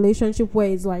in a relationship where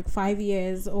it's like 5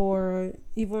 years, or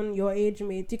even your age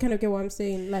mate. You kind of get what I'm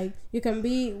saying? Like, you can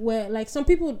be where, like, some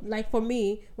people, like, for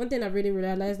me, one thing I really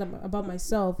realized about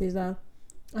myself is that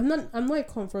I'm not a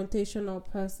confrontational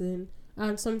person.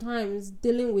 And sometimes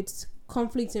dealing with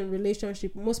conflicts in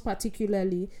relationship, most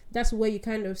particularly, that's where you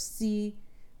kind of see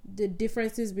the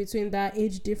differences between that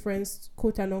age difference,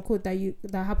 quote and unquote,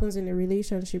 that happens in a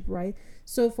relationship, right?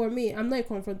 So for me, I'm not a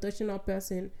confrontational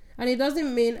person, and it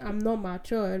doesn't mean I'm not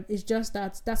mature. It's just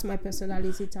that's my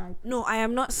personality type. No, I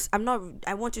am not.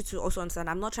 I want you to also understand,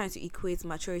 I'm not trying to equate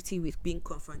maturity with being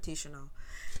confrontational.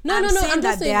 No. I'm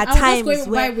just saying, I was just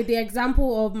going by with the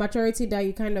example of maturity that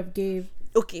you kind of gave.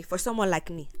 Okay, for someone like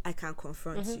me, I can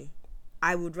confront you.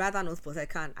 I would rather not, but I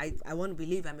can. I want to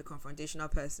believe I'm a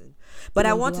confrontational person. But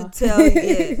I want to tell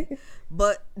you,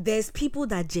 but there's people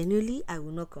that genuinely I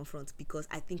will not confront because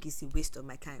I think it's a waste of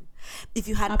my time. If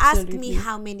you had asked me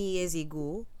how many years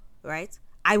ago, right,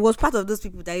 I was part of those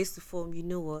people that used to form, you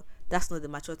know what, that's not the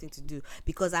mature thing to do.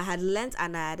 Because I had learned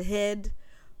and I had heard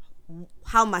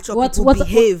how mature people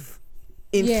behave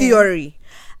in theory.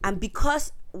 And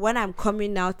because when I'm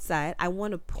coming outside, I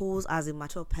want to pose as a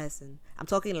mature person. I'm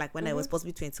talking like when I was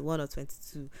possibly 21 or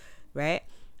 22, right?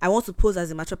 I want to pose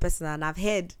as a mature person, and I've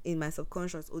heard in my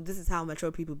subconscious, oh, this is how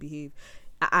mature people behave.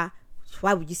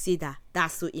 Why would you say that?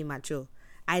 That's so immature.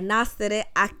 I now started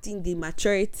acting the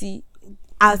maturity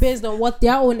based on what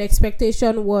their own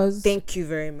expectation was. Thank you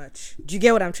very much. Do you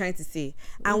get what I'm trying to say?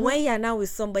 And when you're now with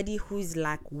somebody who is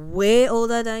like way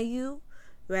older than you,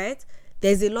 right?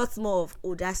 There's a lot more of,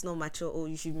 oh, that's not mature, oh,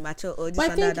 you should be mature, or this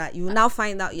and that. You will now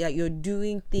find out you're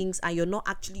doing things and you're not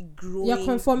actually growing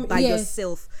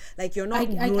yourself. Like, you're not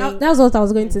growing. That's what I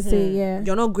was going to say,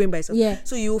 You're not growing by yourself. Yeah.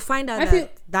 So you will find out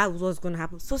that was what's going to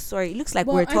happen. So sorry, it looks like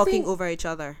we're talking over each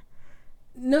other.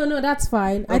 No, that's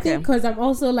fine. Okay. I think because I'm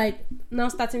also like now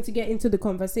starting to get into the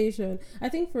conversation. I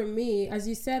think for me, as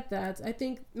you said that, I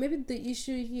think maybe the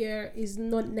issue here is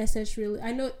not necessarily,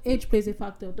 I know age plays a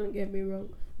factor, don't get me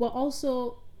wrong, but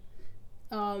also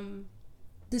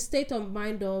the state of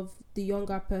mind of the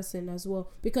younger person as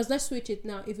well. Because let's switch it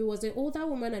now. If it was an older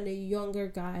woman and a younger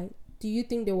guy, do you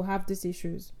think they will have these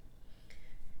issues?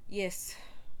 Yes.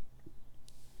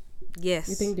 You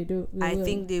think they do? I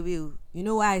think they will. You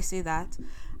know why I say that?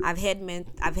 I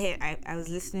was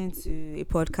listening to a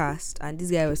podcast, and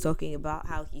this guy was talking about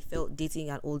how he felt dating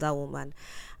an older woman,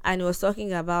 and he was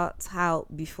talking about how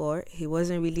before he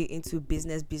wasn't really into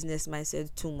business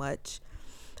mindset too much,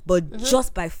 but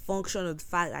just by function of the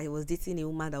fact that he was dating a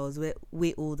woman that was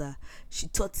way older, she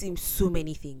taught him so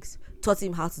many things. Taught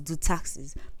him how to do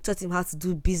taxes, taught him how to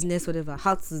do business, whatever,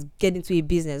 how to get into a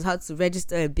business, how to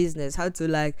register a business, how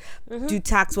to do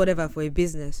tax, whatever, for a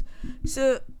business.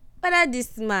 So whether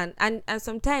this man, and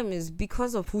sometimes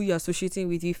because of who you're associating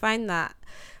with, you find that,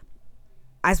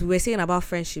 as we were saying about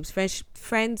friendships,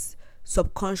 friends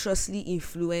subconsciously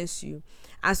influence you.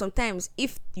 And sometimes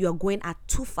if you're going at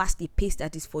too fast a pace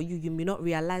that is for you, you may not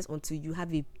realize until you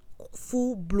have a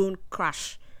full-blown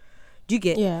crash. Do you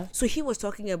get? Yeah. So he was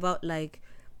talking about like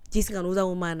dating an older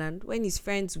woman, and when his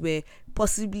friends were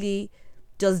possibly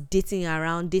just dating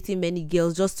many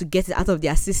girls just to get it out of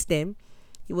their system,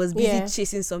 he was busy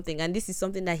chasing something. And this is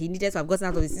something that he needed to have gotten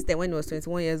out of his system when he was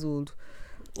 21 years old.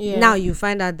 Now you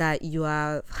find out that you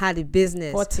have had a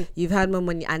business, 40. you've had more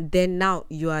money, and then now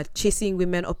you are chasing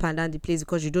women up and down the place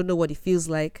because you don't know what it feels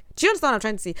like. Do you understand what I'm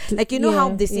trying to say? Like, you know how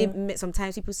they say,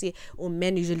 sometimes people say, oh,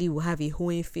 men usually will have a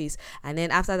hoeing face, and then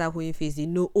after that hoeing face, they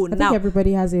know, oh, I now think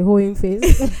everybody has a hoeing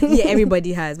face. yeah,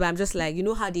 everybody has. But I'm just like, you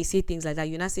know how they say things like that.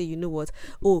 You now say, you know what?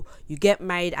 Oh, you get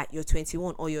married at your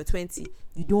 21 or you're 20.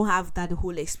 You don't have that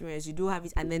whole experience. You don't have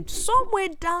it. And then somewhere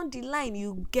down the line,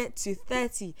 you get to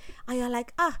 30. And you're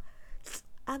like, I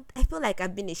feel like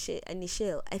I've been in a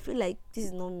shell. I feel like this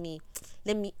is not me.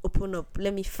 Let me open up.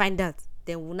 Let me find out.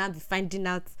 Then we'll not be finding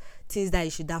out things that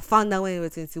you should have found out when you were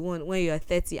 21, when you're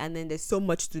 30, and then there's so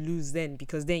much to lose then,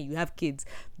 because then you have kids,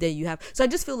 then you have. So I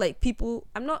just feel like people.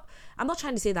 I'm not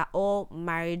trying to say that all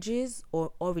marriages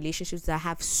or all relationships that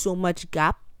have so much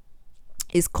gap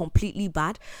is completely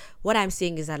bad. What I'm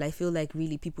saying is that I feel like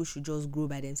really people should just grow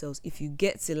by themselves. If you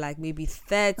get to like maybe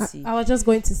 30, I was just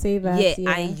going to say that.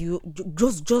 Yeah. And you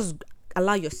just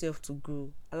allow yourself to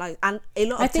grow. And a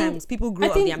lot of times people grow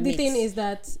on their mates. The thing is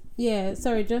that,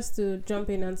 sorry, just to jump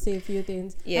in and say a few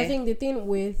things. I think the thing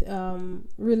with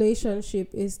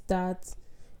relationship is that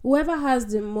whoever has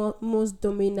the most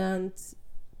dominant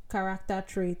character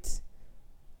trait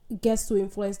gets to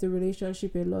influence the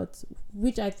relationship a lot,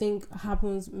 which I think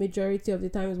happens majority of the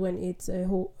times when it's a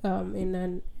whole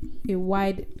in a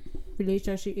wide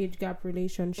relationship, age gap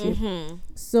relationship.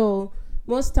 So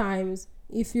most times,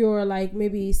 if you're like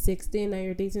maybe 16 and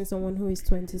you're dating someone who is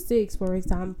 26, for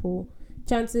example,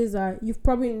 chances are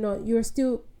you're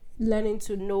still learning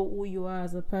to know who you are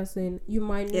as a person. You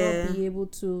might not be able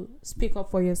to speak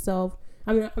up for yourself.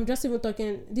 I mean, I'm just even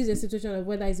talking, this is a situation of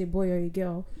whether it's a boy or a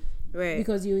girl. Right.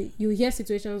 Because you hear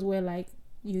situations where like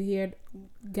you hear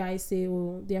guys say,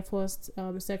 oh, their first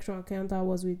sexual encounter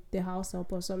was with the house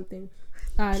help or something.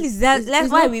 And please,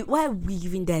 why are we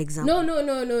giving that example?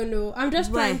 No. I'm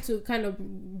just trying to kind of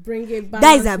bring it back.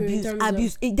 That is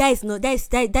abuse.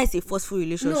 That is a forceful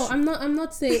relationship. No, I'm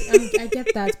not saying I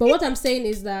get that. But what I'm saying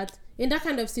is that in that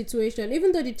kind of situation,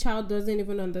 even though the child doesn't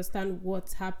even understand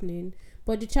what's happening,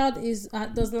 but the child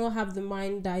does not have the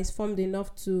mind that is formed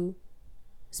enough to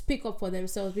speak up for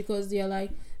themselves, because they're like,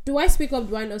 do I speak up,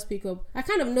 do I not speak up? I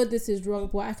kind of know this is wrong,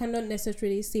 but I cannot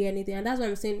necessarily say anything. And that's what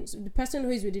I'm saying. So the person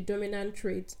who is with the dominant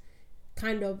trait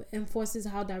kind of enforces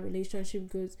how that relationship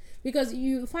goes, because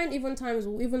you find even times,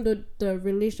 even though the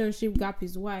relationship gap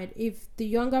is wide, if the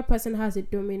younger person has a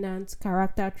dominant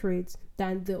character trait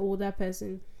than the older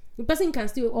person, the person can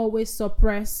still always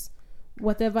suppress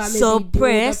whatever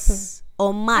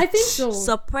or match. I think so.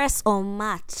 Suppress or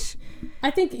match.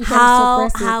 I think you can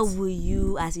suppress it. How will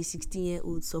you, as a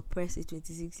 16-year-old, suppress a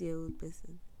 26-year-old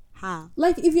person? How?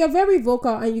 Like, if you're very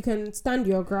vocal and you can stand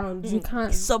your ground, you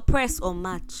can't suppress or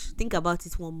match. Think about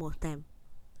it one more time.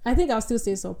 I think I'll still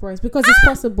say suppress, because it's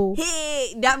possible.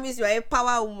 Hey, that means you are a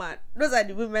power woman. Those are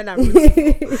the women I'm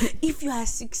rooting for. If you are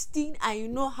 16 and you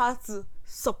know how to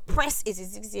suppress a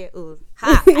 6-year-old,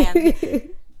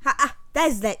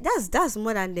 that's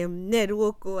more than them Ned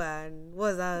Woko and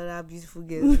what's that beautiful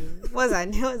girl? What's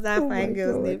that fine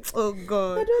girl's name? Oh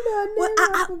God, I don't know her name.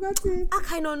 I forgot it. I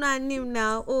kind of know her name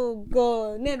now. Oh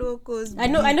God, Ned Woko's. I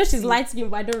know she's light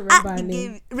skinned, but I don't remember her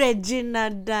name. Regina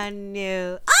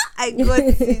Daniel. I got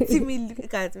it. See me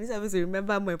look at me. Supposed to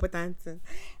remember more important thing.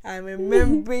 I'm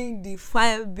remembering the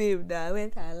fire babe that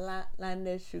went and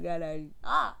landed Sugar Daddy.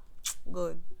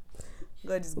 God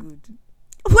is good.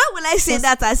 Why will I say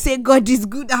that and say God is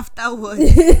good afterwards?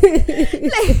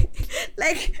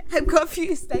 like I'm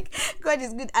confused. Like, God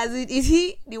is good as it is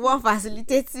he the one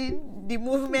facilitating the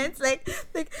movement? Like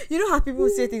you know how people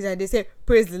say things and they say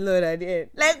praise the Lord at the end.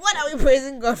 Like, what are we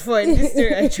praising God for in this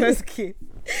story I just came?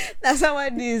 That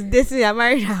somebody is dating and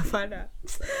married her father.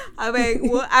 I'm like,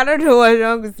 well, I don't know what's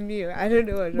wrong with me. I don't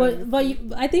know what's wrong.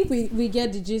 But I think we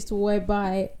get the gist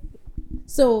whereby.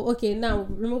 So, okay, now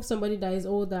remove somebody that is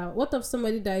older. What of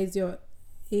somebody that is your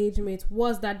age mate?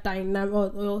 What's that dynamic,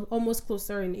 or almost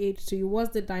closer in age to you?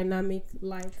 What's the dynamic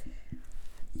like?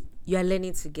 You are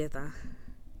learning together.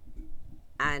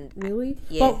 And really?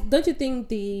 Yeah. But don't you think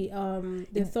the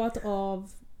thought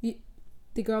of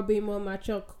the girl being more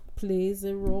mature plays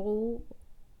a role?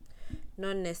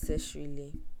 Not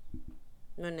necessarily.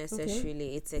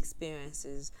 Okay. It's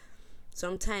experiences.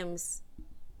 Sometimes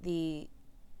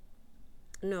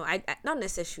I not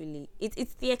necessarily.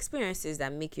 It's the experiences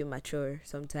that make you mature.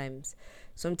 Sometimes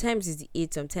it's the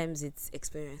age. Sometimes it's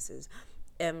experiences.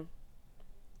 In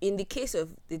the case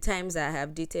of the times I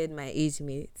have dated my age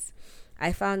mates,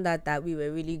 I found out that we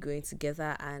were really going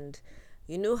together. And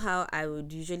you know how I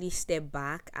would usually step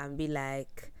back and be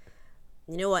like,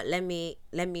 you know what? Let me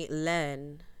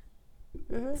learn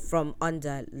from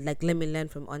under. Like, let me learn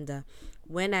from under.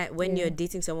 When you're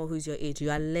dating someone who's your age,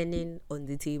 you are learning on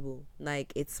the table.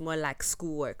 Like, it's more like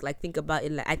schoolwork. Like, think about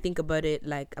it. Like, I think about it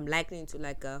like I'm likening to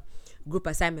like a group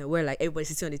assignment where like everybody's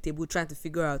sitting on the table trying to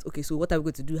figure out, okay, so what are we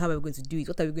going to do? How are we going to do it?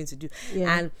 What are we going to do?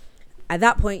 Yeah. And at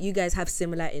that point, you guys have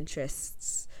similar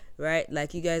interests, right?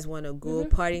 Like, you guys want to go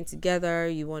partying together.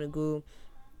 You want to go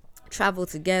travel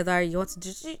together. You want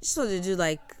to do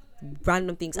like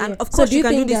random things. And of course, you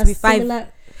can do this with five.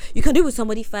 You can do it with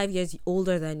somebody 5 years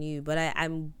older than you. But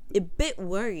I'm a bit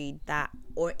worried that,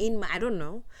 or I don't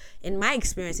know, in my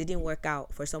experience, it didn't work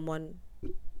out for someone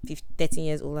 13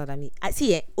 years older than me. I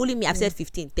see, only me. I've said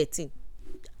 15, 13.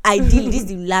 Ideally, this is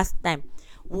the last time.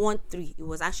 1-3. It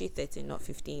was actually 13, not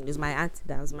 15. It was my auntie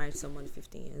that was married to someone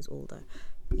 15 years older.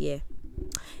 Yeah.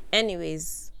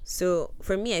 Anyways, so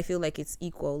for me, I feel like it's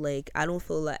equal. Like, I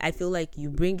feel like you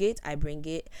bring it, I bring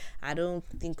it. I don't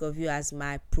think of you as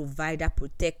my provider,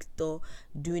 protector,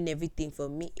 doing everything for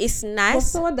me. It's nice. But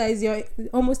someone that is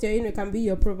almost your in can be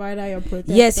your provider, your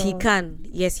protector. Yes,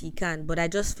 he can. But I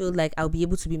just feel like I'll be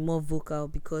able to be more vocal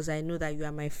because I know that you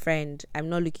are my friend. I'm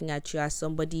not looking at you as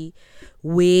somebody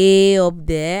way up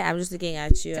there. I'm just looking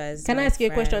at you as. Can I ask you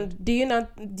a question? Do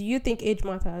you think age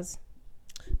matters?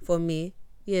 For me,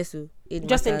 yes.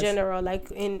 Just in general,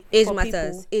 like in age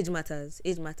matters.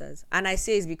 And I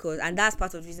say it's because, and that's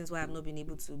part of the reasons why I've not been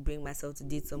able to bring myself to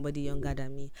date somebody younger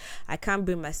than me. I can't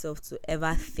bring myself to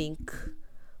ever think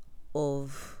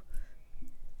of,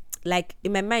 like,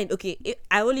 in my mind, okay,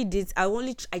 I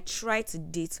try to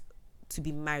date to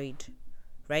be married,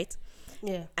 right?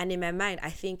 Yeah. And in my mind, I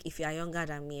think if you are younger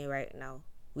than me right now,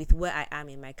 with where I am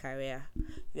in my career,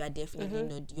 you are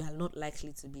definitely you are not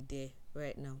likely to be there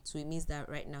right now. So it means that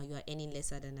right now you are earning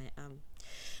lesser than I am.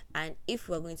 And if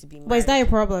we're going to be married, but is that a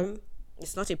problem?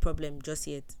 It's not a problem just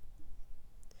yet.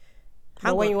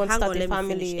 When you want to start a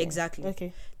family, exactly.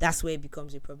 Okay, that's where it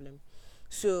becomes a problem.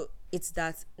 So it's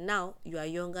that now you are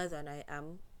younger than I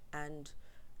am, and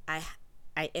I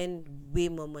earn way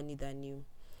more money than you.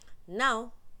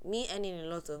 Now, me earning a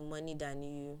lot of money than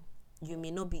you, you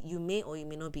may or you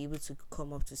may not be able to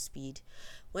come up to speed.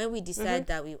 When we decide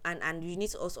that and you need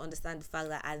to also understand the fact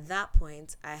that at that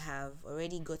point I have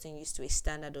already gotten used to a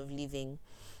standard of living.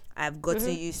 I've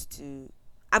gotten used to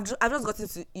I've just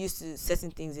gotten used to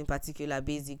certain things in particular,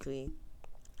 basically.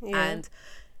 Yeah. And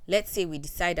let's say we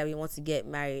decide that we want to get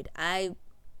married. I,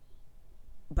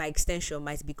 by extension,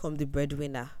 might become the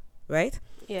breadwinner, right?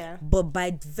 Yeah. But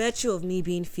by virtue of me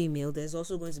being female, there's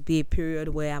also going to be a period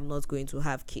where I'm not going to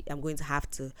have kids. I'm going to have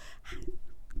to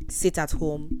sit at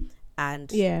home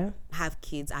and have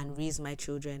kids and raise my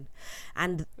children.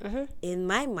 And in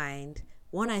my mind,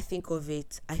 when I think of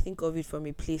it from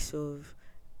a place of,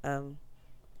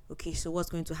 okay, so what's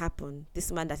going to happen?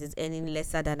 This man that is earning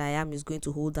lesser than I am is going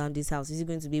to hold down this house. Is he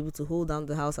going to be able to hold down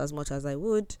the house as much as I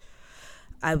would?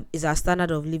 Is our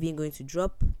standard of living going to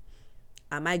drop?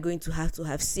 Am I going to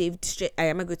have saved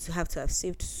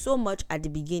so much at the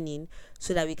beginning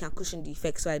so that we can cushion the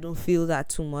effects so I don't feel that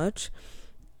too much?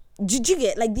 Did you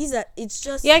get, like, these are, it's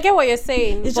just, I get what you're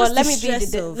saying, but let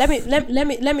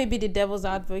me be the devil's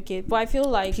advocate. But I feel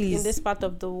like in this part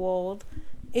of the world,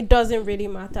 it doesn't really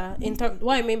matter.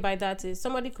 What I mean by that is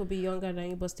somebody could be younger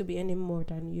than you but still be earning more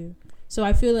than you. So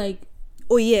I feel like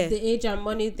the age and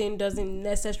money thing doesn't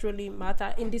necessarily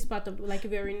matter in this part of, like,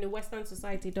 if you're in the Western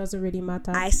society, it doesn't really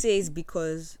matter. I say it's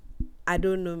because I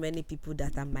don't know many people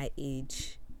that are my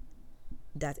age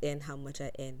that earn how much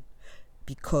I earn,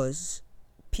 because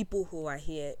people who are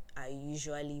here are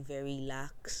usually very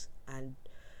lax. And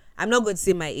I'm not going to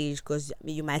say my age because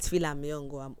you might feel I'm young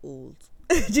or I'm old.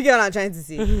 Do you get what I'm trying to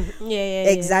say? Yeah.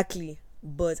 Exactly.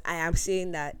 But I am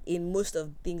saying that in most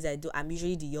of the things I do, I'm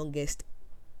usually the youngest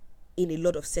in a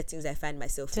lot of settings I find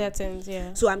myself in.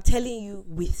 Yeah. So I'm telling you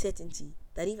with certainty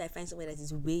that if I find someone that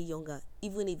is way younger,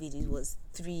 even if it was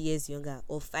 3 years younger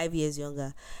or 5 years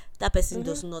younger, that person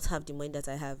does not have the money that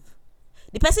I have.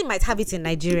 The person might have it in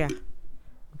Nigeria,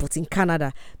 but in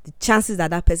Canada, the chances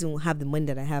that person will have the money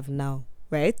that I have now,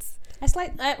 right? It's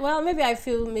like, maybe I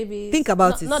feel think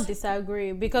about it. Not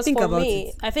disagree, because for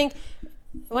me, I think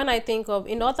when I think of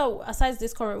aside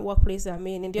this current workplace I'm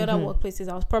in the other workplaces,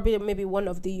 I was probably maybe one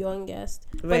of the youngest.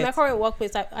 Right. But in my current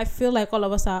workplace, I feel like all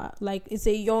of us are, like, it's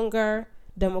a younger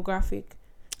demographic.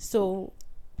 So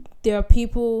there are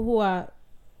people who are,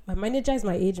 my manager is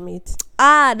my age mate.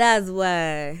 That's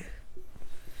why.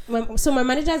 So my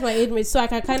manager is my age mate, so I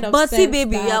can kind of. But see,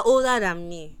 baby, you're older than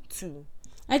me too.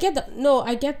 I get that. No,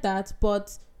 I get that,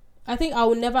 but I think I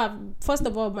would never have, first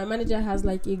of all, my manager has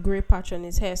like a grey patch on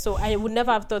his hair, so I would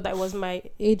never have thought that was my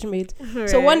age mate. Right.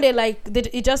 So one day, like,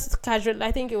 it just casual,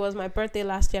 I think it was my birthday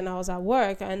last year and I was at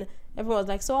work and everyone was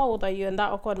like, so how old are you? And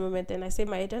that awkward moment, and I say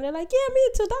my age and they're like, yeah, me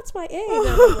too, that's my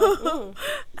age.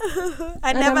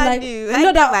 And I'm like, I never knew. I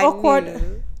know that awkward.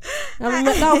 I'm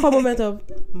that awkward moment of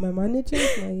my manager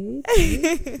is my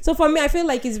age. So for me, I feel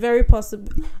like it's very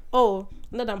possible. Oh,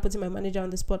 not that I'm putting my manager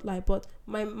on the spotlight, but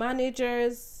my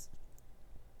manager's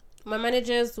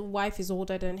wife is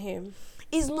older than him.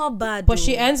 It's not bad, but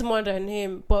she earns more than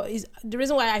him. But the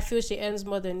reason why I feel she earns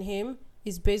more than him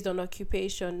is based on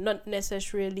occupation, not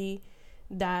necessarily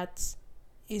that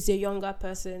is a younger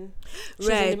person. She's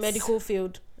in the medical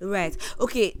field. Right.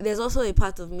 Okay, there's also a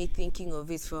part of me thinking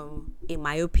of it from a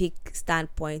myopic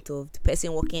standpoint of the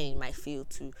person working in my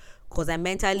field too. Because I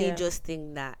mentally just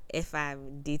think that if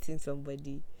I'm dating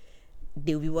somebody,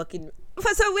 they'll be working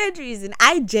for some weird reason.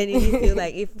 I genuinely feel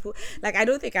like I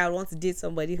don't think I would want to date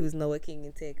somebody who's not working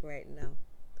in tech right now.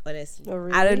 Honestly,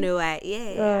 really? I don't know why.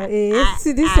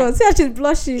 See this one. See how she's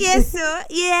blushing. Yes, sir.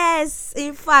 Yes.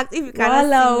 In fact, if you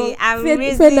cannot see me, I'm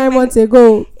raising 9 months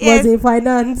ago was in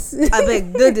finance. I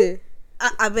beg, Dode.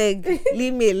 I beg,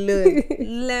 leave me alone.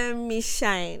 Let me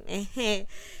shine.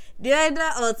 The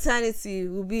other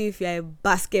alternative would be if you're a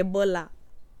basketballer.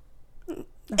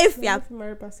 If you're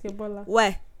marry basketballer,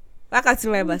 why can't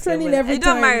you marry basketballer? You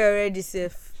don't marry already,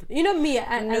 safe. You know me,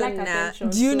 I like attention.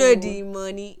 Do you know the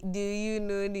money? Do you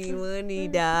know the money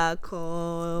that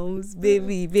comes,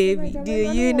 baby? Do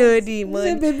you know the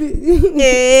money?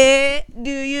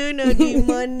 Do you know the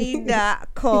money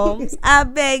that comes? I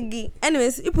beg you.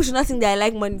 Anyways, people should not think that I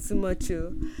like money too much.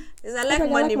 I like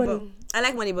money, but I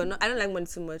don't like money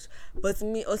too much. But to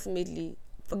me, ultimately,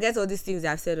 forget all these things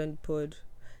I've said on the pod.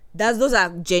 Those are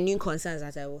genuine concerns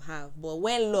that I will have. But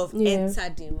when love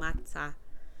entered the matter,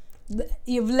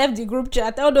 you've left the group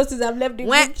chat. All those things I've left the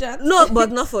group chat. No, but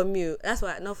not for me. That's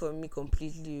why not for me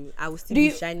completely. I will still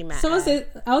be shining my someone eye.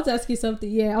 Said I want to ask you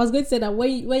something. Yeah, I was going to say that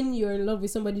when you're in love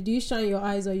with somebody, do you shine your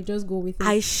eyes or you just go with it?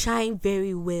 I shine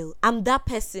very well. I'm that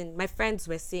person. My friends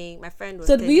were saying. My friend was.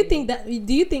 So do you think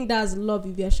that's love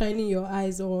if you're shining your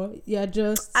eyes or you're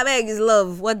just? I beg, it's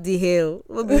love. What the hell?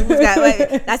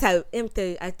 That's how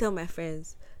I tell my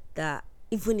friends that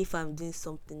even if I'm doing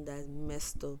something that's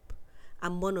messed up,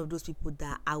 I'm one of those people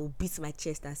that I will beat my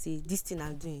chest and say, this thing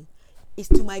I'm doing is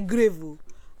to my grave.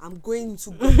 I'm going to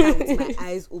go down with my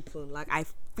eyes open. Like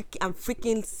I'm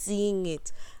freaking seeing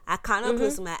it. I cannot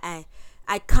close my eye.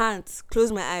 I can't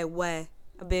close my eye. Why?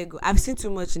 I beg you. I've seen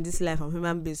too much in this life from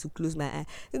human beings to close my eye.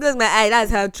 It close my eye. That's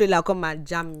how trailer come and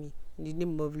jam me in the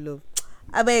name of love.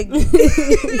 I beg you.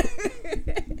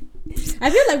 I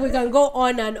feel like we can go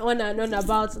on and on and on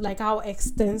about like how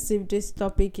extensive this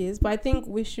topic is, but I think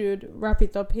we should wrap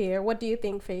it up here. What do you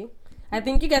think, Faye? I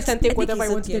think you guys can take whatever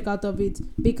you want to take out of it,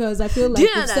 because I feel like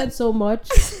you've said so much.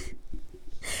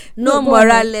 No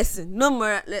moral lesson. No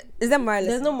moral. Is there moral lesson?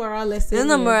 There's no moral lesson. There's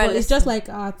no moral lesson. It's just like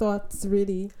our thoughts,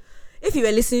 really. If you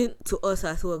were listening to us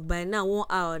at work by now, 1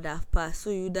 hour would have passed. So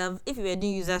you would have, if you were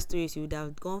doing user stories, you would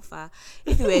have gone far.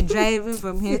 If you were driving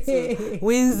from here to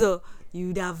Windsor, you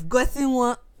would have gotten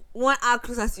one hour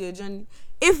closer to your journey.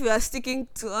 If you are sticking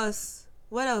to us,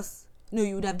 what else? No,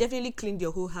 you would have definitely cleaned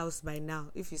your whole house by now.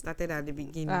 If you started at the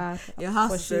beginning, your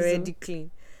house is already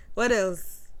clean. What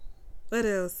else?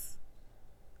 That's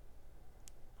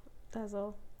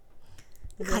all.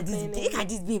 Look at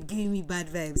this babe giving me bad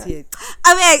vibes here.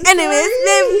 I mean, anyways,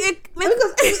 I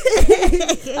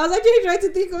was actually trying to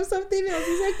think of something else.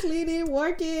 You said cleaning,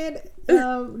 working,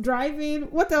 driving.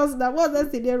 What else? What was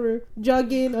that scenario?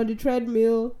 Jogging on the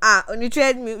treadmill. On the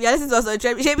treadmill. You're listening to us on the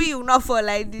treadmill. Maybe you will not fall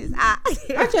like this.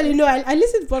 Actually, no. I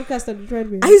listen to podcasts on the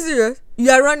treadmill. Are you serious? You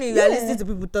are running. You are listening to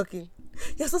people talking.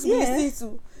 You're supposed to be listening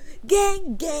to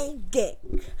gang.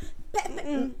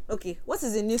 Okay, what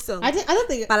is the new song? I don't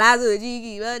think Palazzo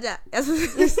Jiggy. Ashake.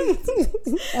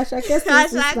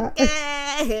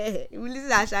 You listen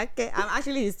to Ashake. I'm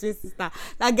actually his twin sister.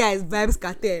 That guy is Vibes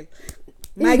Cartel.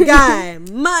 My guy,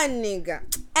 my nigga.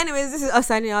 Anyways, this is us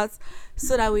signing out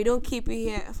so that we don't keep you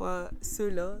here for so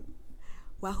long.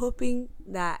 We're hoping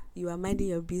that you are minding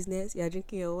your business, you are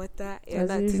drinking your water, you're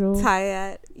not too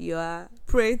tired, you are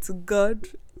praying to God,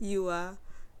 you are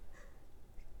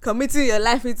committing your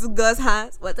life into God's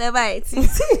hands, whatever it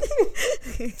is.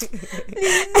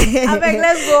 I beg,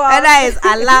 let's go out. Whether it's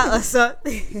Allah or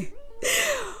something.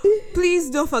 Please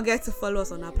don't forget to follow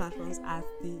us on our platforms at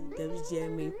the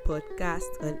WGMA Podcast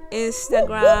on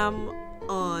Instagram,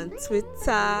 on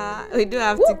Twitter. We do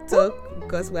have TikTok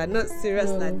because we are not serious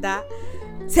like that.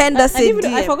 Send us a DM.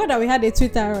 I forgot that we had a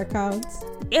Twitter account.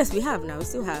 Yes, we have now. We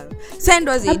still have. Send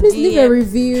us a Please DM. leave a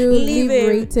review, leave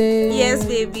rating. Yes,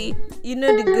 baby. You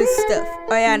know the good stuff.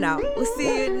 Oh yeah, now we'll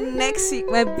see you next week,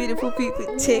 my beautiful people.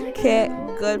 Take care.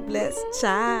 God bless.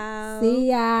 Ciao. See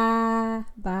ya.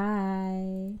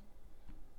 Bye.